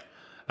 Yeah.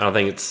 And I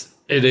think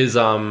it is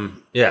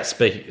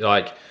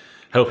like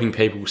helping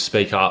people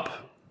speak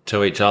up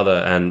to each other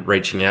and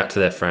reaching out to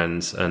their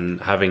friends and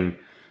having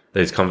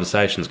these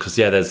conversations. Because,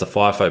 there's the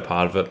FIFO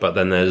part of it, but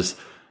then there's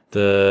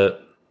the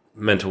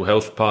mental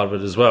health part of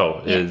it as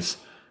well, is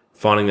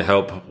finding the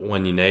help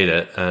when you need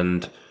it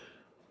and,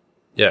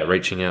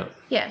 reaching out.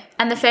 Yeah,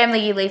 and the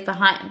family you leave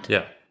behind.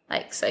 Yeah.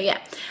 I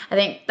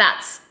think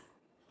that's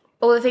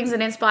all the things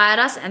that inspired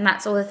us, and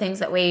that's all the things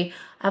that we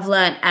have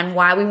learned and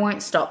why we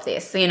won't stop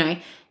this. You know,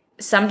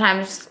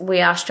 sometimes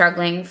we are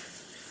struggling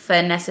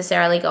for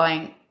necessarily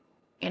going,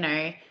 you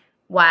know,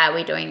 why are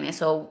we doing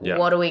this, or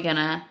what are we going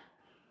to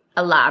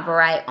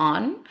elaborate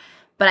on?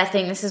 But I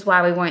think this is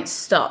why we won't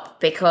stop,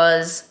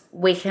 because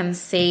we can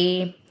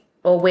see,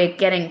 or we're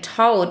getting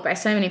told by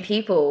so many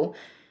people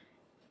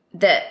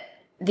that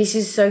this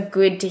is so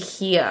good to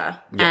hear.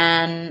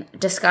 And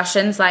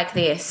discussions like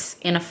this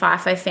in a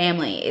FIFO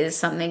family is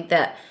something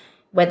that,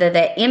 whether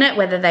they're in it,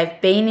 whether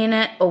they've been in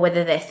it, or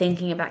whether they're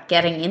thinking about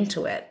getting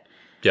into it,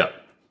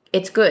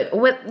 it's good.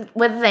 Or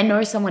whether they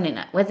know someone in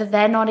it, whether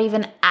they're not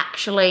even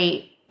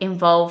actually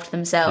involved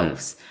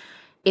themselves.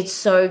 It's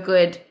so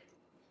good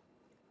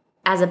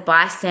as a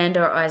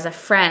bystander or as a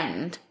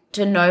friend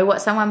to know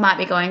what someone might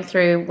be going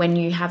through when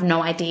you have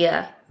no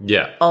idea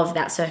of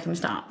that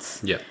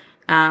circumstance.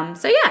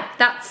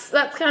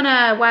 That's kind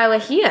of why we're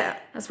here.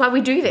 That's why we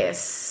do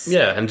this.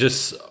 Yeah, and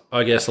just,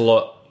 I guess a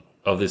lot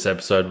of this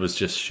episode was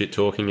just shit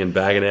talking and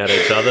bagging out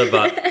each other,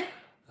 but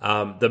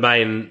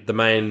the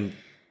main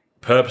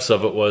purpose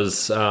of it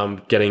was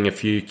getting a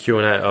few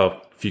Q&A,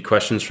 a few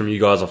questions from you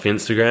guys off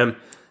Instagram,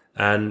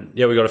 and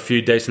we got a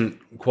few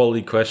decent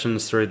quality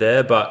questions through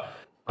there. But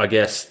I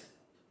guess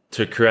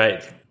to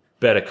create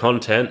better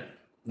content,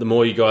 the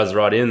more you guys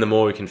write in, the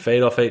more we can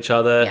feed off each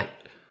other.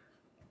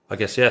 I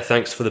guess,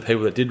 thanks for the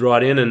people that did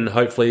write in, and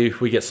hopefully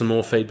we get some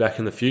more feedback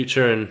in the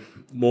future and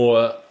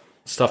more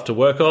stuff to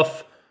work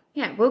off.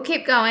 Yeah, we'll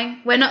keep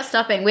going. We're not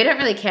stopping. We don't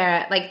really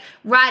care. Like,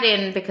 write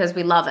in because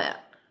we love it,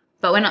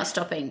 but we're not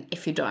stopping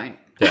if you don't.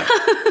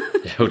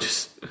 We'll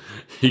just,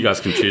 you guys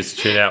can choose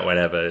to tune out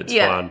whenever. It's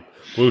fine.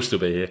 We'll still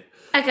be here.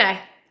 Okay.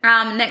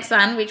 Next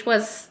one, which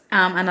was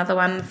another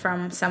one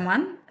from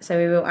someone. So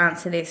we will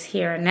answer this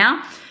here and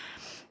now.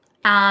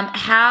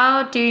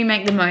 How do you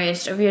make the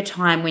most of your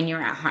time when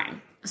you're at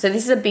home? So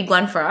this is a big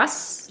one for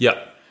us.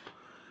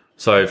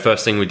 So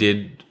first thing we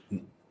did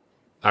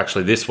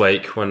actually this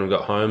week when we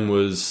got home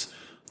was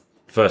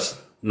first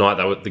night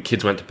that the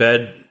kids went to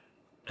bed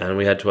and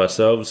we had to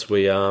ourselves.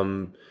 We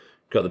got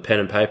the pen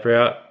and paper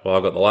out. Well,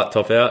 I got the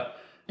laptop out.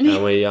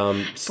 And we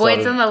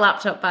Boyd's on the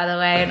laptop, by the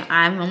way, and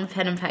I'm on the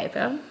pen and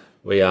paper.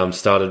 We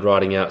started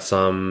writing out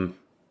some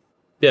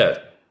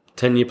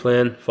 10-year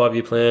plan,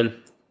 5-year plan,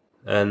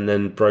 and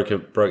then broke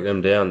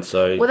them down.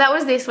 So that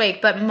was this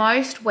week, but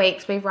most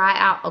weeks we write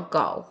out a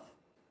goal.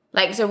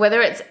 Like, so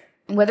whether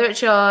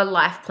it's your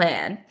life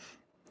plan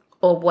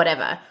or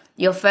whatever,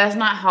 your first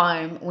night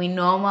home, we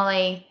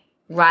normally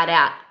write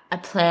out a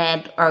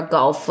plan or a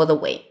goal for the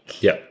week.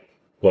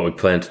 What we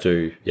plan to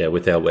do,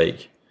 with our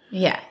week.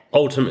 Yeah.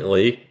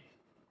 Ultimately,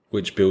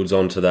 which builds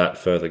onto that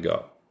further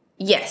goal.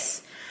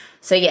 Yes.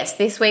 So, yes,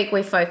 this week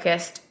we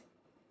focused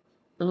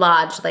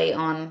largely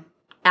on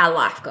our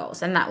life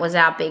goals, and that was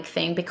our big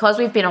thing because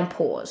we've been on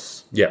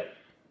pause. Yeah.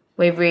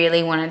 We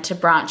really wanted to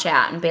branch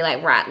out and be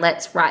like, right,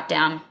 let's write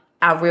down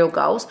our real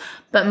goals.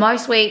 But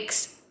most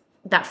weeks,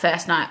 that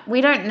first night,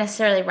 we don't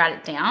necessarily write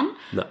it down.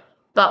 No.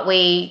 But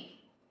we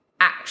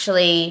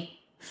actually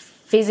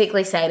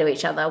physically say to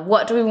each other,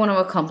 what do we want to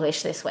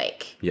accomplish this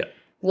week? Yeah.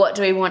 What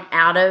do we want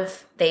out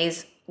of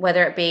these,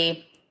 whether it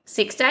be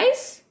 6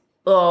 days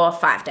or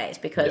 5 days,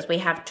 because we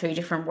have 2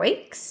 different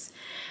weeks.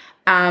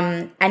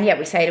 And yeah,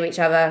 we say to each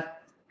other,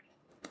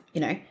 you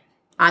know,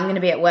 I'm going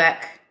to be at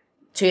work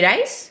 2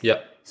 days.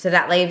 Yep. So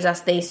that leaves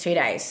us these 2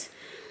 days.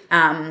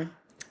 And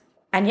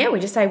yeah, we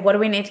just say, what do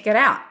we need to get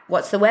out?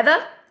 What's the weather?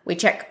 We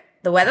check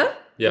the weather,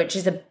 which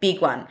is a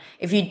big one.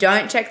 If you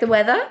don't check the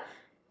weather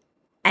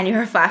and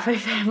you're a FIFO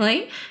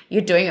family,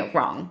 you're doing it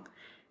wrong.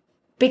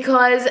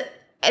 Because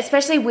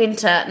especially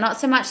winter, not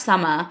so much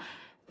summer,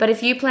 but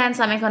if you plan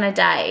something on a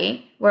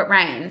day where it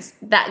rains,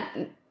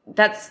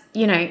 that's,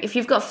 you know, if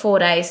you've got 4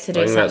 days to do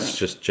something. That's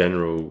just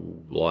general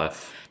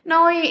life.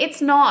 No,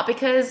 it's not,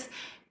 because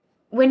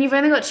when you've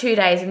only got 2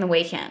 days in the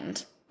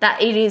weekend,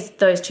 that it is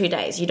those 2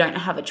 days. You don't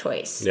have a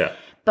choice. Yeah.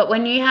 But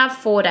when you have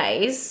 4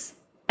 days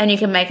and you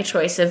can make a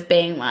choice of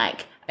being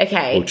like,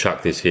 okay, We'll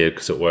chuck this here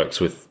because it works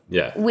with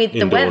with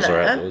the indoors weather.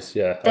 or outdoors.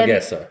 Yeah, I then-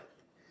 guess so.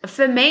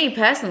 For me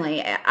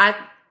personally,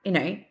 you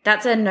know,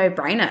 that's a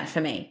no-brainer for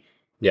me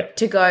Yeah.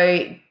 to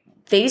go,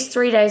 these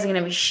 3 days are going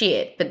to be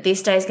shit, but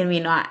this day is going to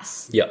be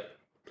nice. Yep.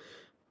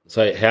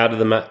 So how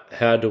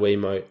do we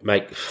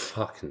make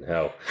fucking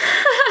hell?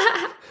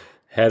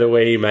 How do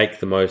we make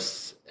the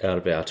most out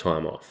of our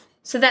time off?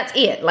 So that's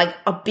it. Like,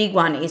 a big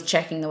one is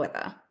checking the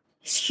weather.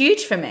 It's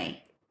huge for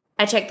me.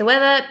 I check the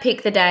weather,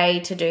 pick the day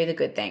to do the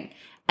good thing.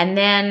 And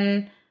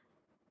then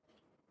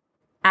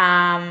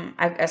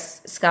I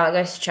guess Scarlett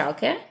goes to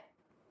childcare.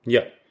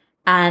 Yep.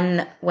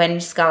 And when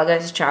Scarlett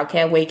goes to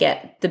childcare, we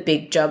get the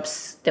big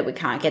jobs that we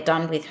can't get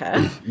done with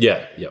her.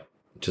 Yeah, yep.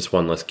 Just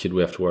one less kid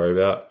we have to worry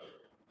about.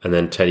 And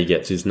then Teddy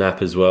gets his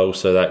nap as well,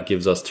 so that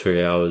gives us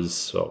 2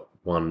 hours or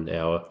 1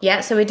 hour.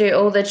 Yeah, so we do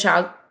all the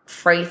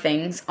child-free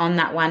things on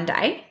that one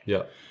day.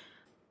 Yeah.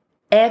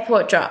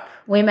 Airport drop.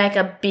 We make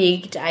a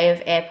big day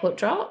of airport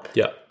drop.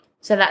 Yeah.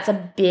 So that's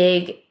a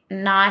big,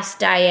 nice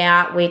day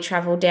out. We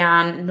travel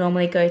down,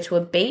 normally go to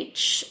a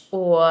beach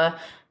or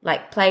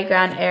like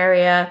playground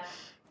area.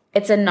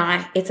 It's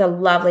a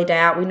lovely day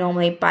out. We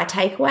normally buy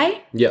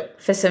takeaway Yeah.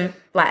 for some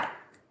like,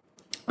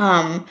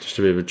 Just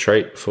a bit of a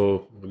treat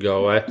before we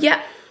go away.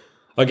 yeah,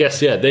 I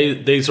guess, yeah,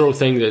 these are all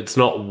things that it's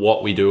not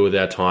what we do with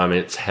our time,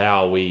 it's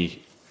how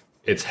we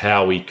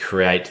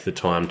create the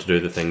time to do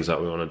the things that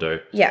we want to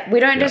do. yeah. We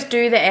don't just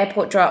do the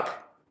airport drop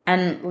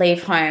and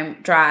leave home,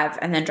 drive,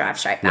 and then drive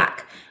straight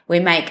back. We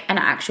make an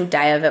actual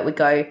day of it. We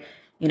go,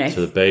 you know,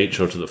 To the beach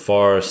or to the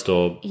forest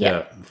or,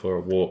 Yeah. for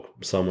a walk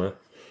somewhere.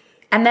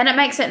 and then it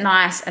makes it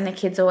nice, and the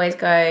kids always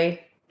go,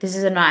 this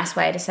is a nice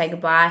way to say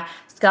goodbye.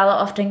 Scarlett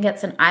often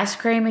gets an ice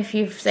cream if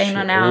you've seen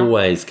on our...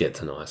 Always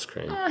gets an ice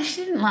cream. Oh,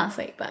 she didn't last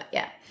week, but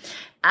yeah.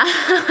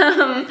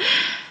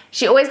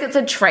 She always gets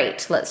a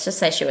treat. Let's just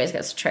say she always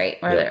gets a treat,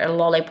 whether a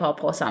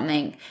lollipop or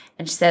something,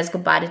 and she says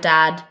goodbye to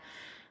Dad.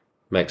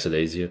 Makes it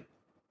easier.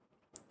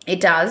 It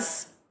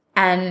does.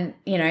 And,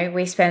 you know,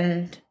 we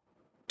spend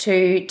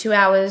 2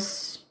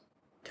 hours,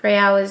 3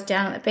 hours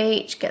down at the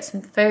beach, get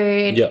some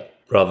food. Yeah.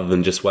 Rather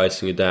than just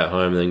wasting a day at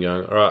home and then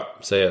going, all right,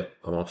 see ya,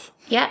 I'm off.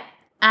 Yeah.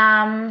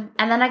 And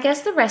then I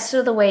guess the rest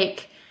of the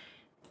week,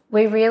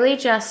 we really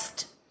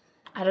just,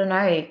 I don't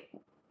know.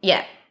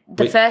 Yeah.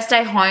 The first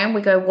day home,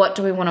 we go, what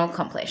do we want to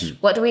accomplish?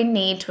 What do we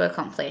need to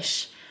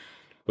accomplish?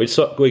 We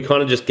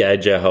kind of just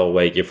gauge our whole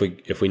week. If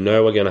we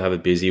know we're going to have a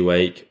busy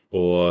week,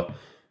 or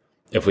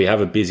if we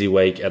have a busy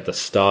week at the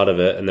start of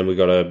it and then we've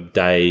got a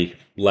day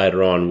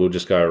later on, we'll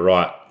just go,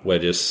 right, we're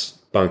just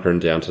bunkering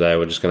down today.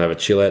 We're just going to have a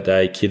chill out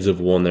day. Kids have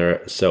worn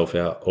their self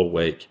out all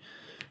week.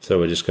 So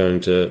we're just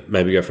going to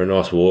maybe go for a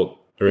nice walk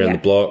around the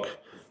block.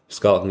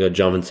 Scarlett can go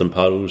jump in some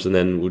puddles, and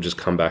then we'll just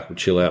come back and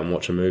chill out and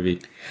watch a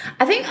movie.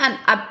 I think,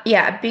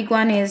 a big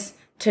one is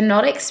to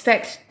not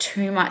expect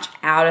too much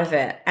out of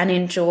it and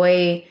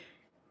enjoy,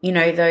 you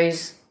know,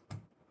 those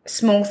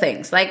small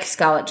things like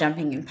Scarlett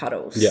jumping in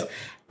puddles. Yeah.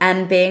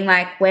 And being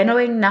like, we're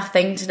doing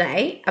nothing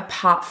today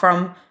apart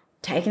from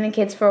taking the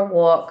kids for a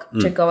walk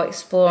to go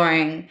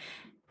exploring,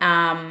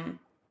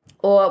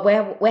 or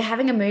we're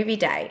having a movie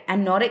day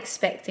and not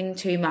expecting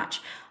too much.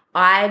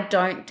 I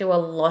don't do a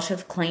lot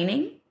of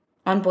cleaning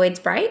on Boyd's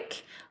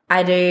break.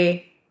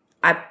 Because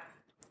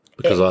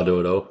I do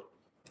it all.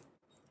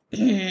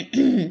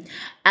 We're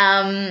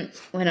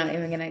not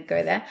even going to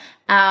go there.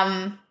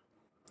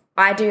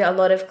 I do a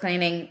lot of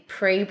cleaning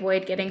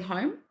pre-Boyd getting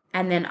home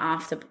and then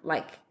after,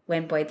 like,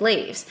 when Boyd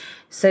leaves.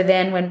 So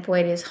then when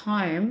Boyd is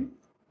home,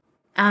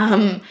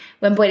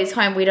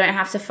 we don't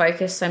have to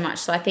focus so much.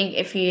 So I think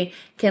if you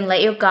can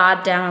let your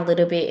guard down a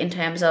little bit in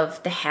terms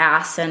of the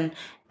house and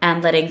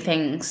letting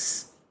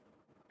things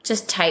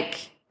just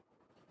take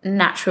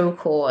natural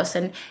course.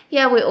 And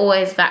yeah, we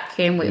always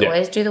vacuum, we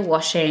always do the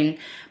washing,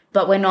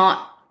 but we're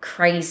not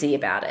crazy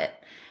about it.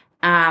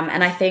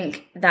 And I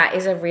think that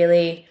is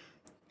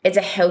it's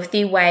a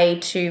healthy way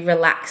to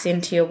relax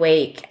into your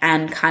week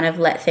and kind of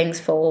let things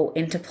fall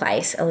into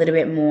place a little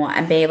bit more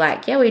and be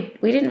like, yeah, we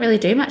didn't really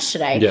do much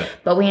today,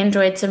 but we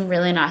enjoyed some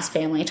really nice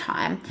family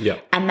time. Yeah.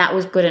 And that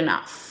was good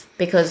enough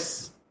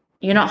because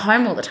you're not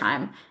home all the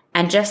time,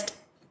 and just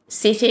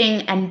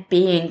sitting and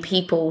being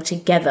people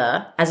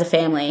together as a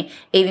family,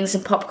 eating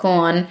some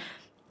popcorn,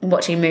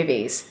 watching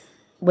movies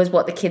was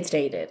what the kids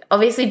needed.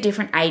 Obviously,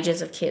 different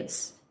ages of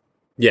kids.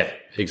 Yeah,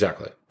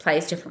 exactly.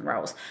 Plays different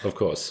roles. Of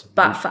course.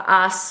 But for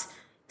us,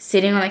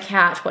 sitting on the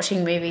couch,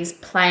 watching movies,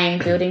 playing,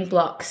 building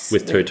blocks.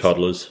 With 2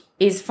 toddlers.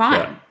 Is fine.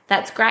 Yeah.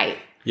 That's great.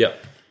 Yeah.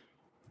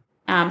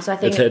 So I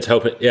think it's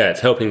helping. Yeah,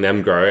 it's helping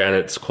them grow, and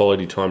it's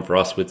quality time for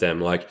us with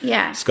them. Like,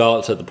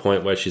 Scarlett's at the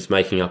point where she's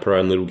making up her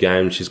own little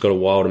game. She's got a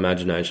wild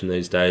imagination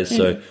these days,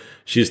 so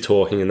she's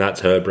talking, and that's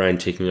her brain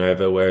ticking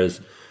over.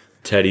 Whereas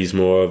Teddy's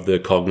more of the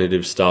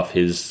cognitive stuff.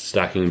 He's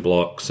stacking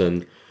blocks,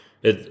 and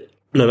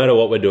no matter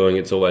what we're doing,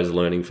 it's always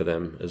learning for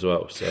them as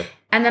well. So,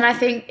 and then I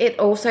think it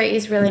also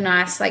is really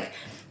nice, like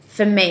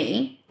for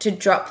me, to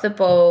drop the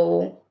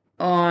ball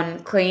on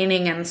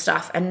cleaning and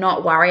stuff and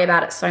not worry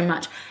about it so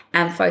much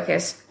and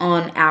focus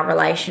on our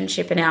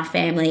relationship and our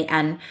family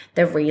and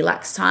the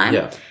relax time.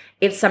 Yeah.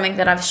 It's something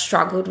that I've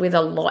struggled with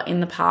a lot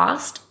in the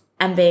past,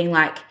 and being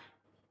like,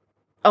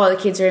 oh,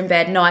 the kids are in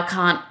bed. No, I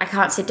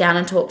can't sit down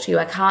and talk to you.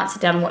 I can't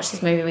sit down and watch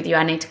this movie with you.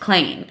 I need to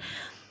clean.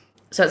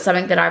 So it's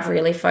something that I've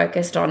really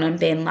focused on and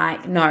been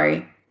like,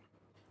 no,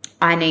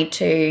 I need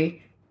to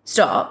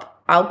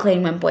stop. I'll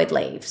clean when Boyd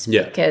leaves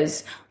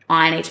because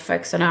I need to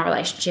focus on our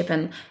relationship.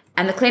 And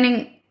the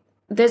cleaning,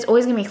 there's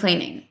always going to be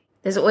cleaning.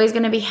 There's always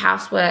going to be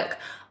housework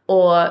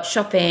or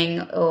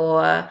shopping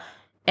or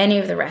any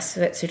of the rest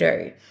of it to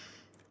do.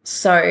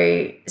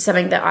 So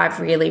something that I've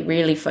really,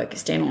 really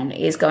focused in on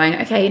is going,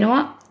 okay, you know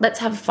what? Let's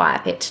have a fire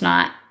pit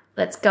tonight.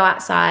 Let's go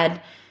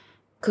outside,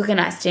 cook a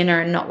nice dinner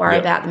and not worry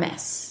about the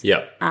mess.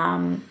 Yeah.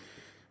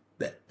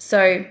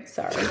 So,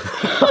 sorry.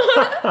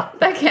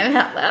 That came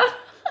out loud.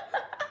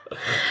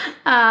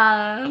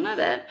 My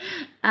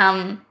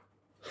bad.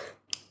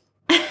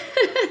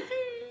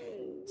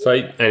 So,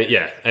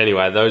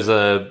 anyway, those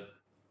are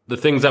the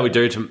things that we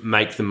do to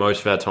make the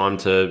most of our time,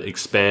 to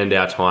expand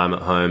our time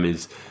at home,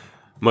 is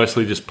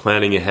mostly just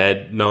planning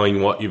ahead,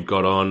 knowing what you've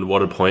got on,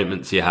 what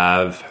appointments you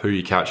have, who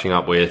you're catching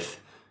up with,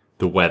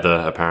 the weather,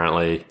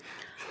 apparently.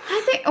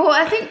 We don't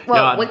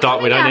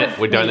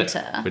need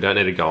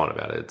to go on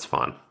about it. It's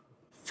fine.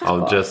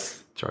 I'm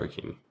just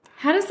joking.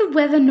 How does the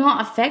weather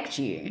not affect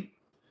you?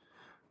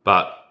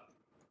 But,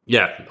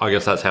 yeah, I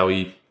guess that's how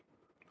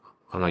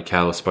I know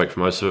Kayla spoke for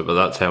most of it, but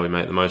that's how we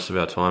make the most of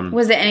our time.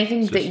 Was there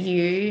anything that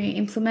you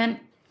implement?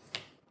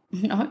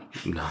 No?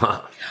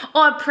 No.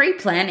 Oh,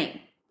 pre-planning.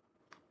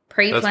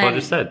 That's what I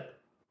just said.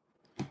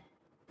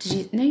 Did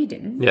you? No, you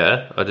didn't.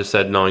 Yeah, I just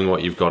said knowing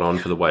what you've got on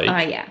for the week. Oh,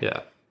 yeah.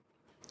 Yeah.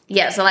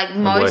 Yeah, so like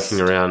most...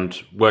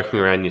 working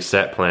around your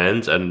set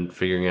plans and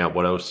figuring out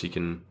what else you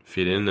can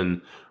fit in,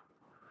 and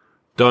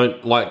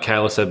don't, like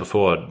Kayla said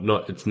before,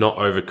 it's not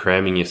over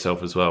cramming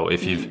yourself as well.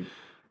 If you've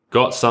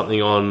got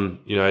something on,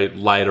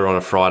 later on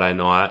a Friday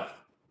night,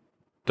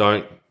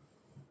 don't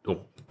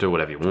do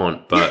whatever you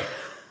want, but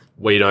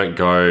we don't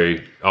go,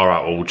 all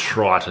right, well, we'll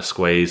try to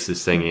squeeze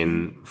this thing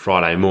in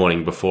Friday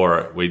morning before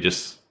it. We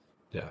just,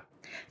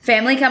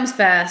 Family comes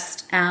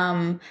first,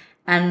 and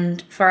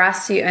for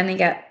us to only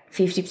get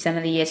 50%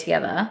 of the year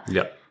together,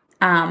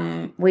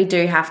 we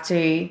do have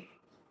to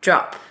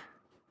drop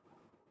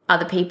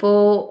other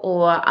people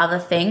or other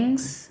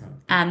things,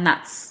 and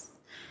that's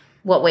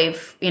what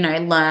we've,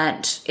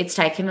 learnt. It's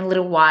taken a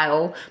little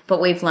while, but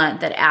we've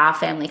learnt that our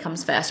family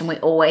comes first, and we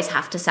always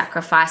have to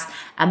sacrifice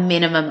a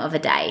minimum of a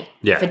day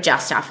for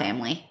just our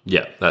family.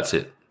 Yeah, that's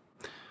it.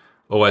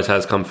 Always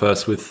has come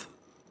first with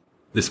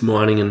this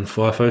mining and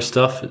FIFO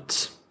stuff.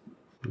 It's,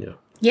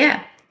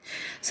 Yeah.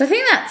 So I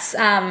think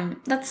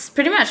that's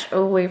pretty much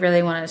all we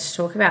really wanted to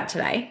talk about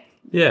today.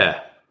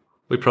 Yeah.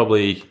 We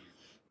probably,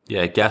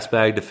 gas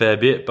bagged a fair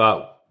bit,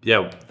 but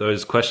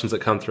those questions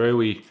that come through,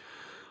 we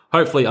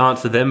hopefully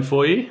answer them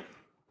for you.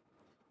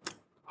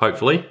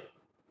 Hopefully.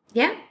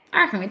 Yeah,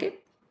 I reckon we did.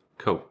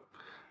 Cool.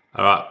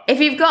 All right. If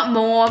you've got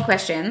more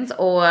questions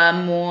or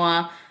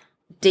more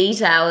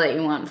detail that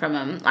you want from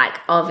them,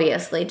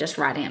 obviously just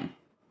write in.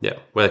 Yeah.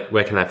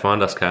 Where can they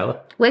find us, Kayla?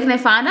 Where can they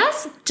find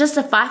us? Just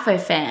a FIFO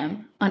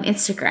fam on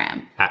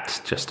Instagram.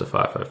 At Just a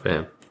FIFO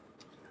fam.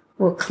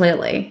 Well,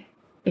 clearly,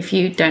 if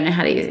you don't know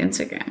how to use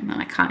Instagram,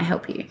 then I can't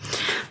help you.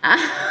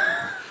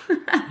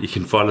 You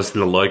can find us in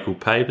the local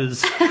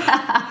papers.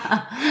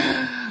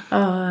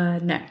 No,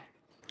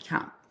 you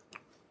can't.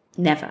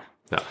 Never.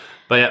 No.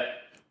 But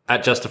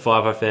at Just a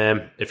FIFO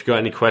fam, if you've got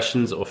any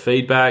questions or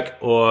feedback,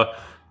 or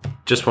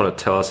just want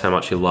to tell us how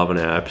much you're loving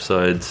our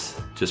episodes,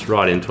 just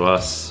write into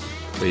us.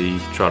 We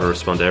try to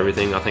respond to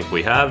everything. I think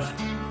we have.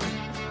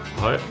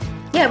 I hope.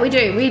 Yeah, we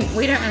do. We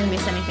don't really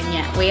miss anything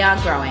yet. We are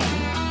growing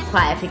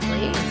quite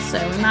epically, so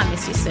we might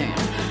miss you soon.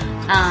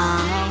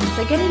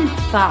 So getting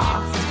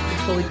fast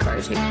before we grow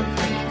too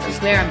quickly is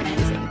where I'm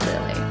losing,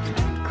 clearly.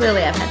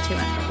 Clearly I've had too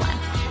much red wine.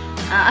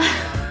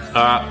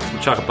 Alright,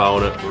 we'll chuck a bow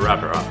on it, we'll wrap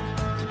her up.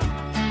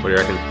 What do you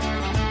reckon?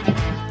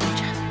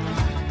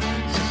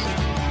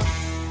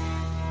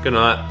 Good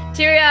night.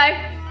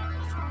 Cheerio!